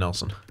do about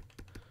Nelson.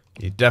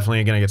 He's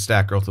definitely going to get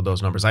stat growth with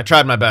those numbers. I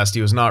tried my best.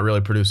 He was not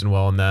really producing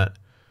well in that,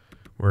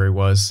 where he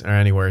was, or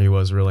anywhere he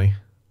was, really.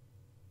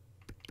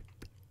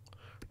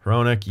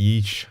 Hronik,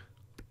 yeesh.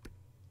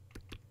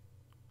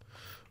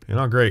 You're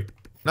not great.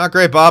 Not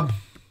great, Bob.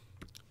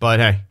 But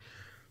hey.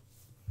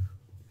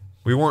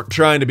 We weren't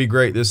trying to be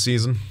great this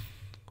season.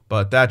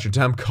 But Thatcher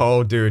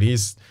Demko, dude,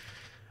 he's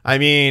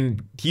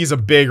a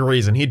big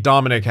reason. He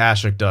Dominic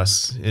Hasek'd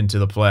us into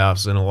the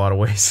playoffs in a lot of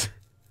ways.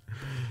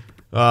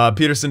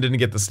 Peterson didn't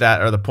get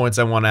the points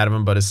I want out of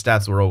him, but his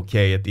stats were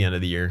okay at the end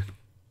of the year.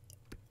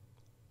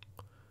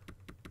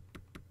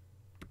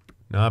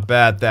 Not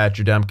bad,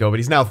 Thatcher Demko, but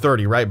he's now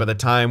 30, right? By the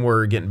time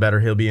we're getting better,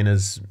 he'll be in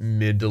his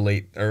mid to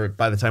late, or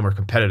by the time we're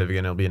competitive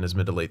again, he'll be in his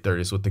mid to late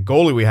 30s. With the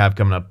goalie we have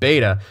coming up,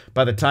 Beta,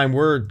 by the time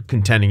we're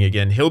contending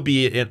again, he'll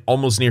be in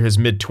almost near his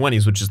mid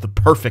 20s, which is the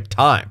perfect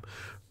time.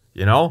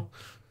 You know,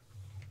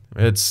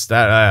 it's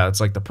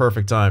like the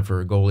perfect time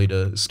for a goalie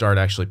to start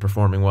actually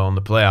performing well in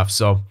the playoffs.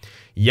 So,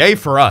 yay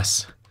for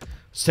us.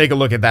 Let's take a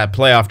look at that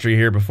playoff tree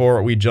here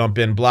before we jump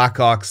in.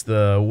 Blackhawks,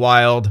 the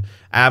Wild,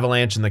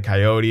 Avalanche and the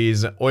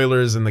Coyotes,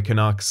 Oilers and the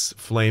Canucks,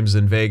 Flames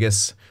and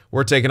Vegas.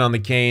 We're taking on the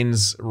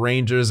Canes,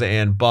 Rangers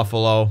and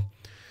Buffalo,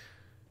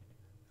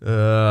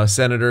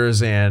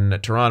 Senators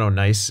and Toronto,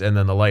 nice, and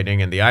then the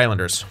Lightning and the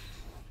Islanders.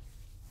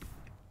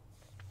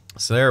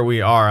 So there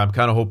we are. I'm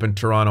kind of hoping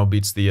Toronto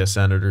beats the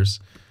Senators.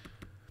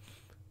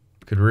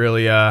 Could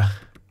really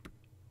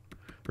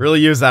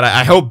use that.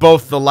 I hope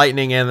both the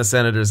Lightning and the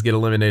Senators get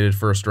eliminated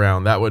first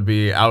round. That would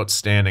be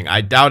outstanding.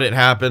 I doubt it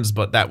happens,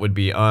 but that would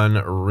be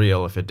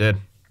unreal if it did.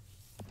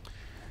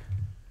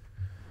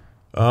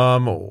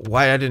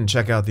 Why I didn't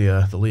check out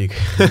the league?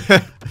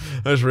 I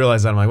just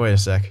realized that. I'm like, wait a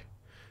sec.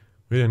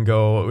 We didn't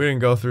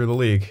go through the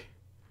league.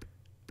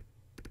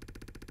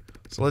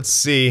 So let's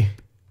see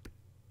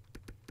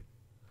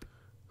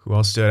who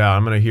else stood out.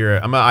 I'm gonna hear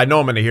it. I know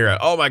I'm gonna hear it.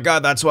 Oh my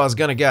God, that's what I was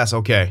gonna guess.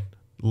 Okay,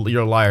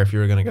 you're a liar if you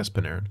were gonna guess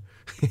Panarin.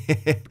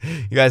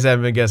 You guys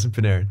haven't been guessing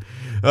Panarin.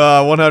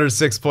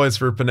 106 points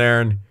for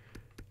Panarin.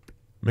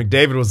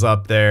 McDavid was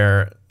up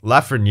there.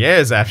 Lafreniere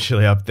is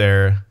actually up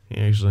there. He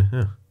actually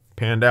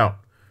panned out.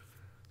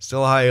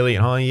 Still a high elite,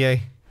 huh?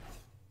 Yay.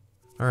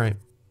 All right.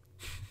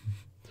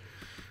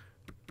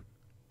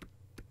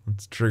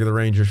 Let's trigger the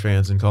Rangers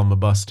fans and call them a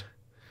bust.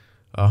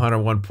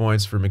 101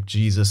 points for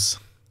McJesus.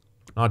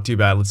 Not too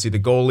bad. Let's see the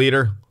goal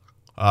leader.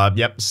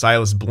 Yep,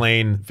 Silas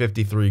Blaine,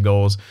 53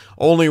 goals.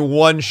 Only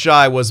one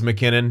shy was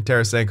McKinnon.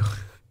 Tarasenko.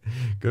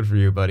 Good for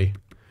you, buddy.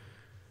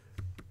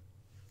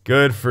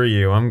 Good for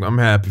you. I'm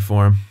happy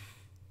for him.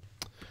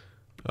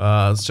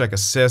 Let's check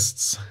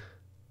assists.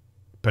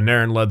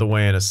 Panarin led the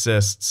way in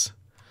assists.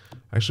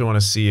 I actually want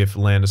to see if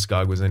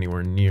Landeskog was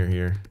anywhere near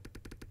here.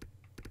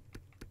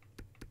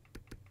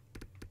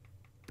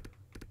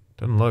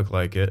 Doesn't look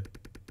like it.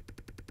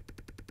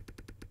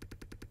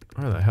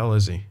 Where the hell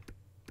is he?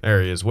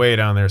 There he is, way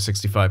down there,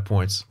 65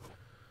 points.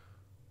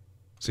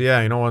 So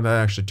yeah, you know what?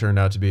 That actually turned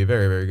out to be a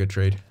very, very good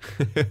trade.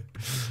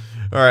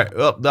 All right,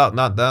 well,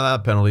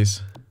 not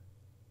penalties.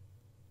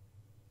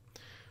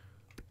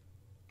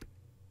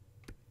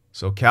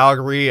 So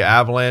Calgary,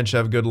 Avalanche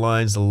have good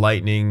lines. The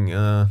Lightning,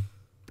 yeah,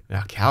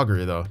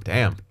 Calgary though,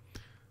 damn.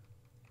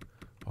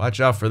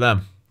 Watch out for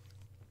them.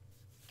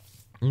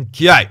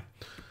 Okay,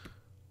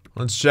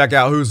 let's check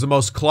out who's the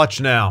most clutch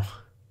now.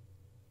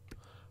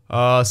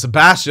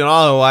 Sebastian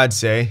Aho, I'd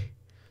say.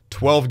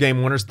 12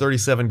 game winners,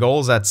 37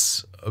 goals.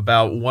 That's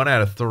about 1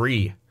 out of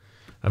 3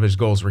 of his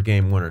goals were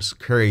game winners.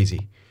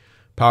 Crazy.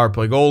 Power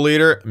play goal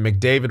leader,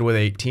 McDavid with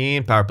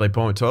 18. Power play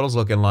point totals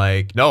looking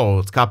like, no,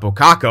 it's Capo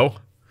Caco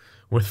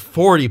with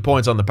 40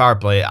 points on the power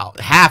play.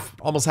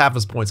 Almost half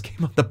his points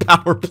came on the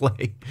power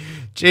play.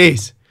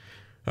 Jeez.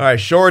 All right,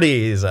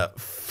 Shorty is a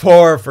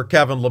 4 for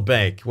Kevin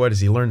LeBanc. What,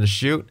 does he learn to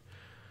shoot?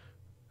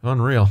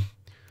 Unreal.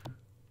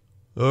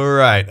 All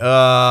right,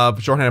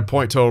 shorthanded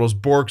point totals.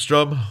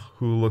 Borgstrom,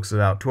 who looks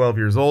about 12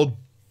 years old.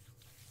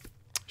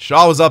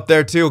 Shaw was up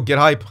there too. Get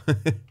hype.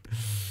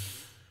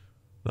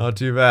 Not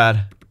too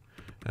bad.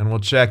 And we'll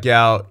check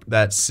out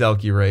that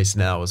Selke race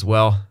now as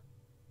well.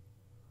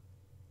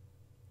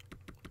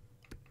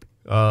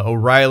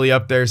 O'Reilly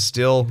up there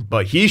still,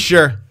 but he's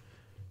sure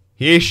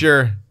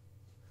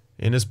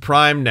in his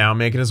prime now,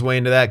 making his way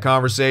into that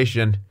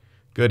conversation.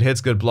 Good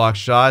hits, good block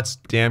shots,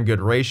 damn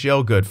good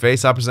ratio, good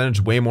face-off percentage,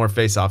 way more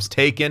face-offs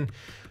taken.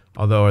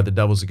 Although are the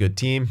Devils a good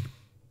team?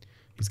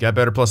 He's got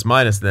better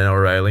plus-minus than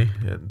O'Reilly,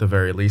 at the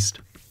very least.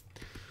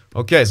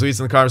 Okay, so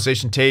he's in the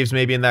conversation. Taves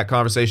maybe in that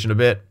conversation a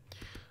bit.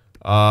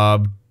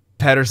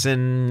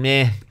 Pedersen,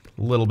 meh,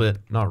 a little bit,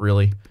 not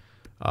really.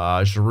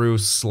 Giroux,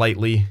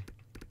 slightly.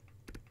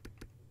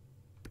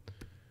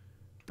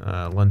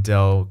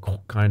 Lundell,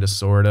 kind of,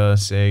 sort of.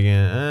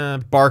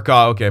 Sagan,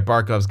 Barkov, okay,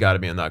 Barkov's got to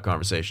be in that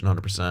conversation,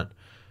 100%.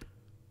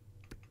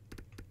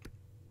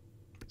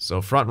 So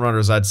front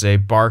runners, I'd say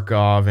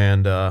Barkov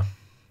and oh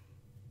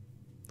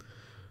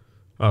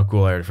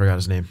cool, I already forgot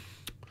his name.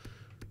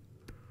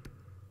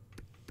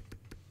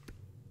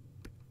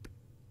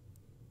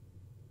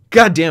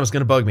 God damn, it's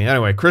gonna bug me.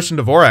 Anyway, Christian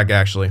Dvorak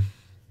actually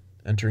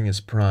entering his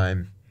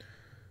prime.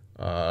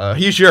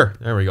 He's sure.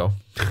 There we go.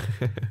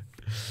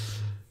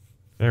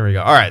 There we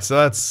go. All right, so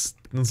that's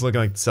looking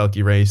like the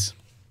Selke race.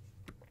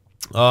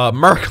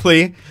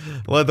 Merkley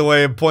led the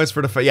way in points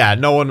for the. Yeah,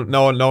 no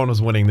one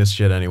was winning this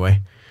shit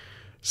anyway.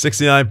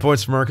 69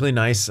 points for Merkley,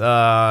 nice.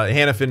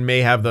 Hannafin may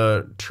have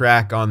the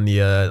track on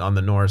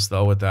the Norse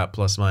though, with that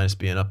plus minus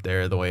being up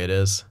there the way it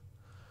is.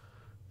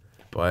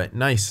 But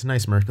nice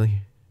Merkley.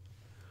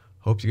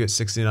 Hope you get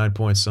 69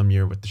 points some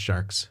year with the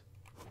Sharks.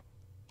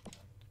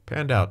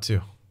 Panned out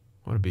too.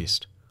 What a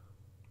beast.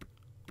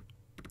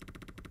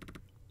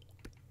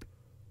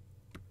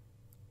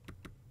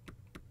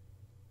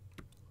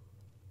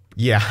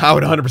 Yeah, I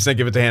would 100%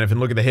 give it to Hannafin.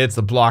 Look at the hits,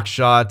 the block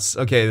shots.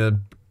 Okay,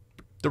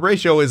 the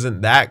ratio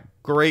isn't that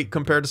great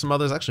compared to some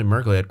others. Actually,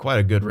 Merkley had quite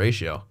a good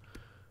ratio.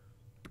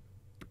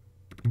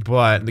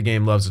 But the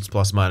game loves its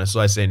plus minus, so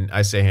I say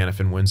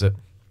Hannafin wins it.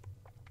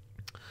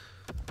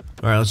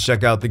 All right, let's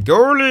check out the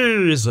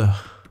goalies.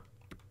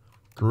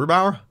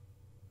 Grubauer?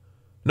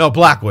 No,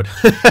 Blackwood.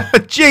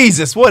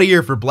 Jesus, what a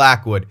year for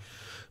Blackwood.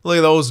 Look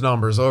at those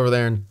numbers over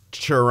there in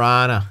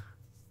Tirana.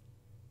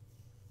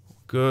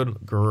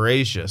 Good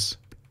gracious.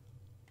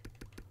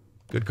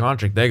 Good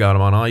contract they got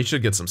him on. You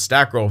should get some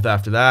stack growth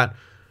after that.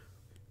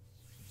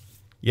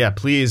 Yeah,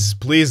 please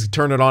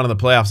turn it on in the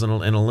playoffs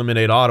and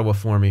eliminate Ottawa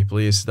for me,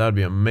 please. That would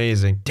be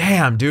amazing.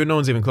 Damn, dude, no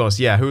one's even close.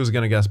 Yeah, who's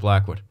going to guess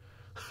Blackwood?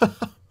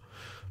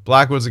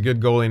 Blackwood's a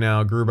good goalie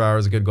now.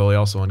 Grubauer's a good goalie,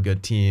 also on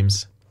good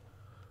teams.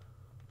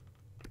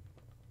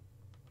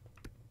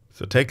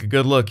 So take a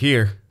good look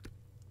here.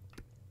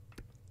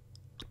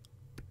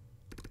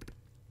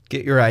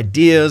 Get your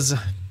ideas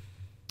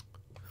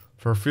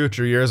for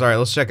future years. All right,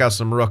 let's check out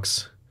some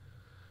rooks.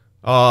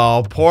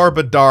 Oh, poor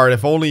Bedard.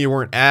 If only you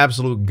weren't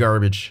absolute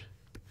garbage.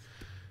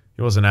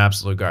 He wasn't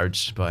absolute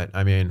garbage, but,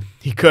 I mean,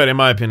 he could, in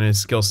my opinion, his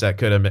skill set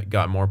could have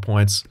got more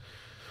points.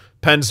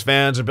 Pens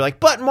fans would be like,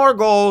 but more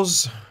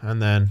goals.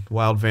 And then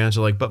Wild fans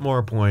are like, but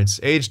more points.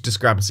 Age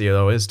discrepancy,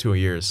 though, is 2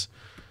 years.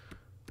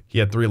 He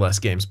had 3 less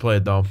games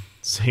played, though.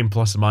 Same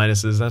plus and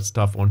minuses. That's a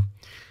tough one.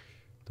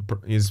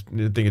 I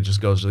think it just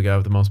goes to the guy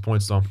with the most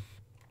points, though.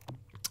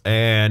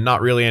 And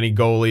not really any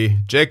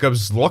goalie.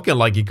 Jacobs looking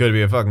like he could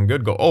be a fucking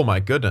good goal. Oh, my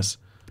goodness.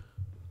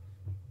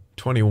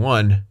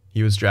 21.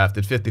 He was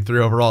drafted 53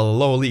 overall. A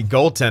low elite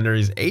goaltender.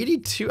 He's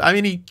 82. I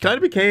mean, he kind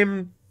of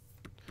became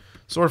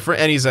sort of...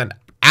 And he's an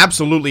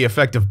absolutely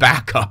effective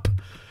backup.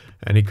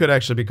 And he could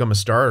actually become a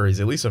starter. He's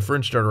at least a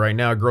fringe starter right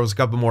now. Grows a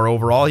couple more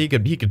overall. He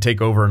could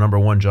take over a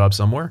 #1 job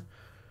somewhere.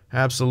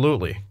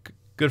 Absolutely.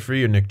 Good for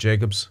you, Nick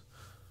Jacobs.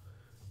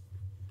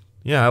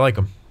 Yeah, I like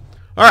him.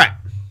 All right.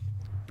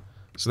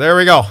 So there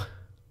we go.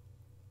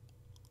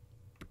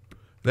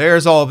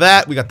 There's all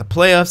that. We got the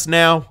playoffs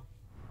now.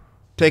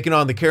 Taking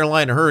on the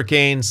Carolina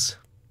Hurricanes.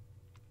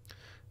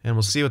 And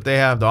we'll see what they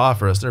have to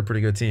offer us. They're a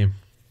pretty good team.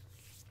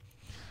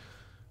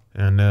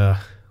 And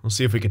we'll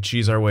see if we can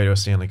cheese our way to a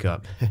Stanley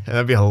Cup.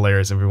 That'd be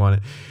hilarious if we won it.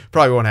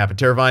 Probably won't happen.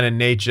 Teravainen,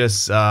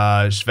 Natchez,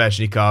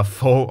 Svechnikov,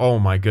 oh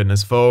my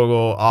goodness,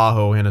 Fogle,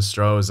 Aho,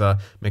 Hinostroza,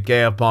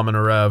 Mikheyev,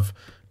 Pominarev,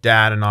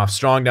 Dadonov,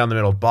 strong down the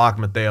middle, Bach,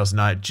 Mattheos,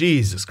 Knight.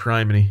 Jesus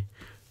criminy.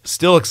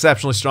 Still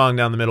exceptionally strong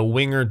down the middle.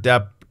 Winger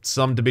depth,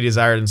 some to be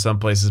desired in some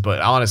places, but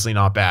honestly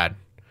not bad.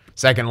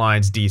 Second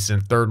line's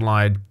decent. Third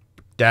line,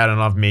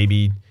 Dadonov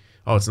maybe.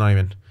 Oh, it's not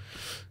even.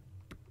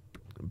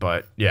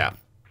 But yeah.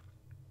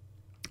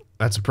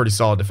 That's a pretty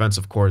solid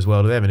defensive core as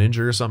well. Do they have an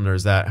injury or something, or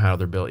is that how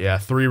they're built? Yeah,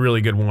 3 really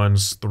good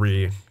ones,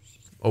 3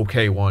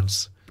 okay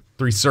ones,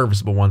 3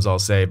 serviceable ones, I'll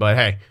say. But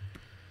hey,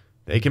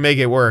 they can make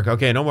it work.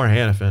 Okay, no more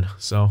Hannafin,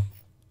 so.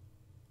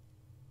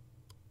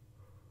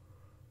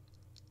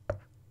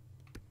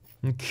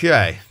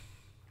 Okay.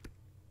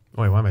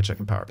 Wait, why am I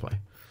checking power play?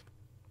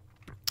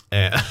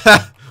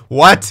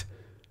 What?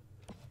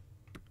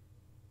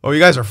 Oh, you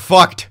guys are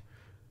fucked.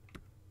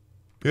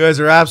 You guys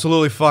are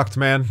absolutely fucked,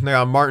 man. They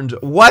got Martin.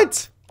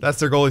 What? That's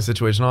their goalie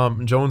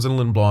situation. Jones and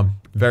Lindblom.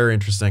 Very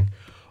interesting.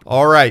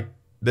 All right.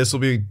 This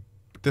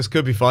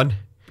could be fun.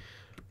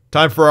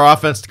 Time for our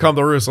offense to come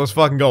to roost. Let's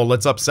fucking go.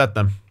 Let's upset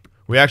them.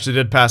 We actually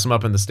did pass them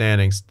up in the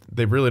standings.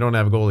 They really don't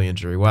have a goalie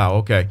injury. Wow.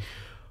 Okay.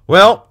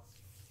 Well,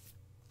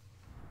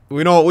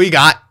 we know what we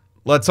got.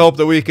 Let's hope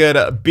that we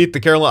could beat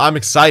the Carolina. I'm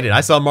excited. I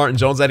saw Martin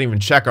Jones. I didn't even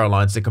check our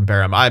lines to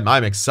compare him.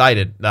 I'm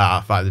excited.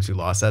 5-2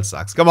 loss. That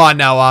sucks. Come on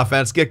now,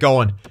 offense. Get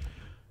going.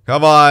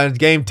 Come on.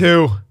 Game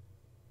 2.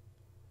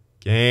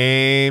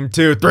 Game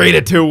 2.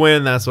 3-2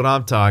 win. That's what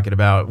I'm talking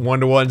about.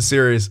 1-1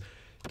 series.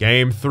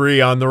 Game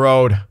 3 on the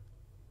road.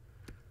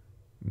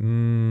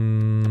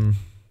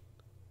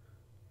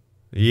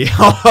 Yeah.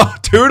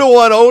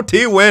 2-1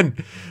 OT win.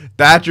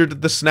 Thatcher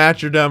the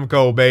Snatcher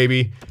Demko,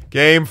 baby.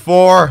 Game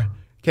 4.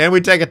 Can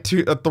we take a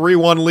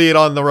 3-1 lead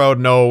on the road?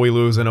 No, we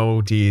lose in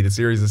OT. The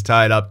series is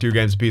tied up 2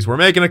 games apiece. We're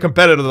making it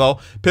competitive,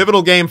 though.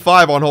 Pivotal game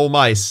 5 on home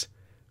ice.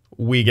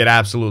 We get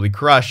absolutely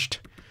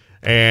crushed.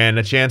 And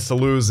a chance to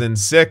lose in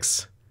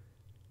 6.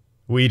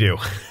 We do.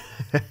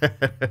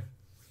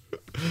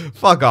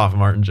 Fuck off,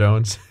 Martin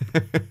Jones.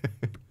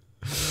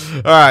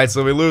 Alright,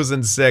 so we lose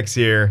in 6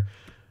 here.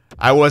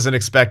 I wasn't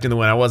expecting the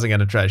win. I wasn't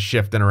going to try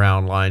shifting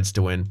around lines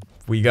to win.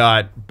 We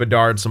got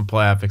Bedard some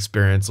playoff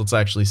experience. Let's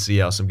actually see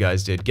how some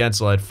guys did.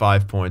 Gensel had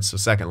 5 points, so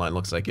second line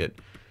looks like it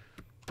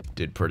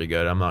did pretty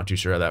good. I'm not too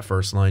sure how that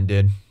first line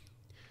did.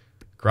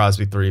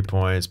 Crosby 3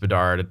 points,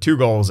 Bedard 2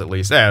 goals at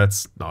least. Yeah,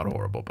 that's not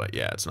horrible, but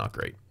yeah, it's not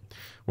great.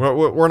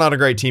 We're not a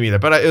great team either,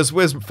 but it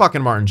was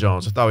fucking Martin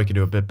Jones. I thought we could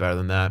do a bit better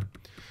than that.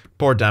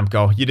 Poor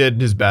Demko. He did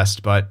his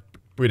best, but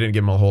we didn't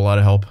give him a whole lot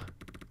of help.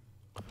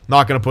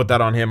 Not going to put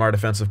that on him. Our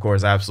defensive core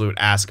is absolute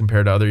ass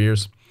compared to other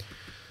years.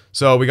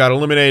 So we got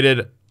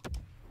eliminated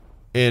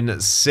in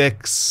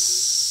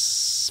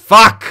 6.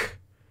 Fuck!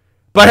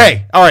 But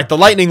hey, alright, the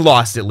Lightning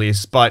lost at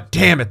least, but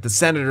damn it, the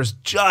Senators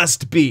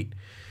just beat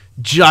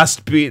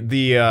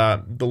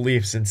the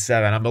Leafs in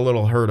 7. I'm a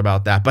little hurt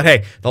about that. But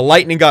hey, the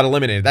Lightning got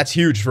eliminated. That's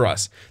huge for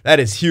us. That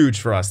is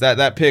huge for us.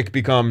 That pick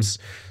becomes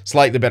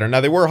slightly better.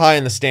 Now, they were high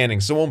in the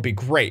standings, so it won't be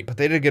great, but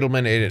they did get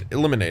eliminated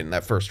in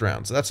that first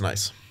round, so that's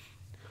nice.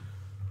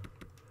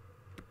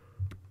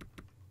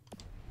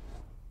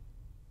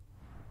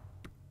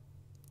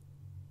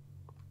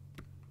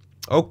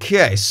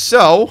 Okay,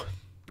 so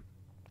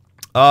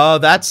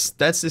that's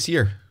this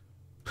year.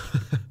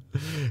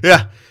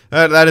 Yeah,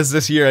 that is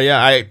this year.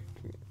 Yeah,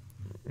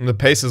 the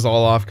pace is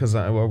all off because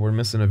we're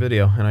missing a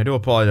video, and I do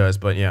apologize.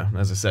 But yeah,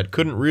 as I said,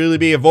 couldn't really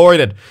be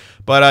avoided.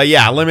 But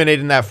yeah,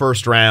 eliminated in that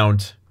first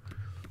round.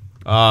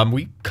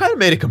 We kind of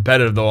made it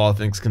competitive, though, all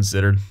things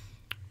considered.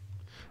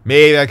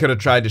 Maybe I could have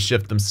tried to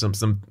shift them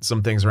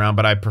some things around,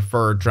 but I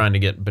preferred trying to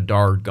get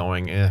Bedard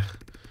going.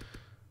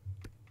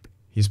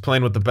 He's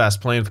playing with the best,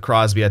 playing with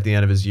Crosby at the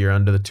end of his year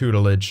under the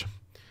tutelage,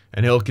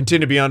 and he'll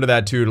continue to be under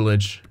that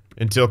tutelage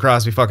until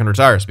Crosby fucking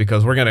retires,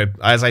 because we're gonna,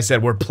 as I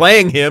said, we're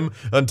playing him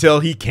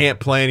until he can't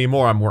play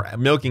anymore. We're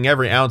milking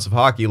every ounce of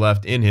hockey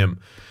left in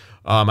him.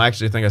 I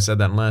actually think I said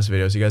that in last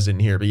video, so you guys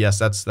didn't hear. But yes,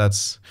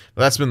 that's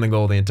been the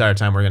goal the entire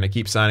time. We're gonna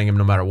keep signing him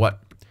no matter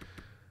what.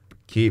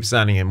 Keep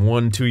signing him.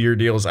 1-2 year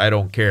deals. I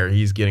don't care.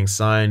 He's getting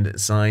signed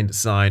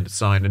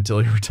until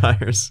he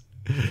retires.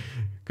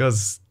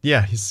 Because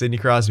yeah, he's Sidney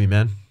Crosby,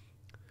 man.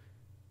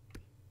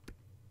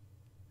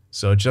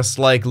 So just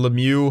like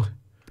Lemieux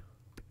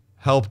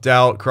helped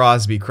out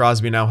Crosby,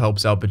 Crosby now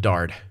helps out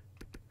Bedard.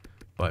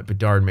 But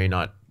Bedard may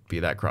not be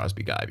that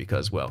Crosby guy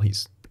because, well,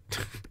 he's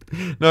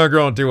not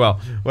growing too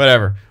well.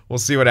 Whatever. We'll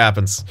see what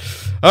happens.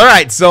 All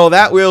right, so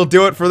that will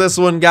do it for this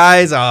one,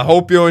 guys. I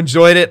hope you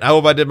enjoyed it. I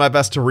hope I did my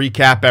best to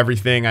recap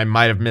everything. I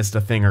might have missed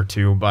a thing or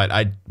two, but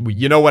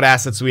you know what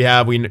assets we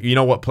have. You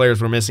know what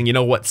players we're missing. You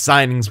know what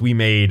signings we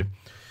made.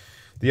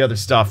 The other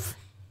stuff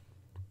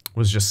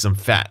was just some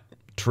fat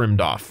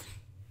trimmed off,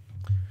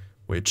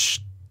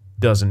 which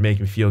doesn't make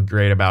me feel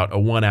great about a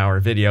 1-hour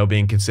video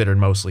being considered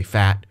mostly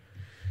fat.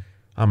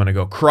 I'm going to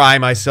go cry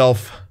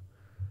myself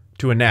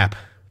to a nap.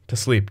 To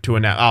sleep. To a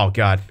nap. Oh,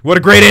 God. What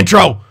a great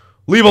intro!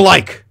 Leave a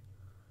like!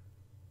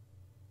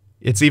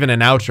 It's even an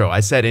outro. I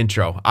said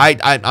intro.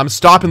 I'm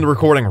stopping the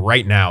recording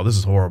right now. This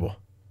is horrible.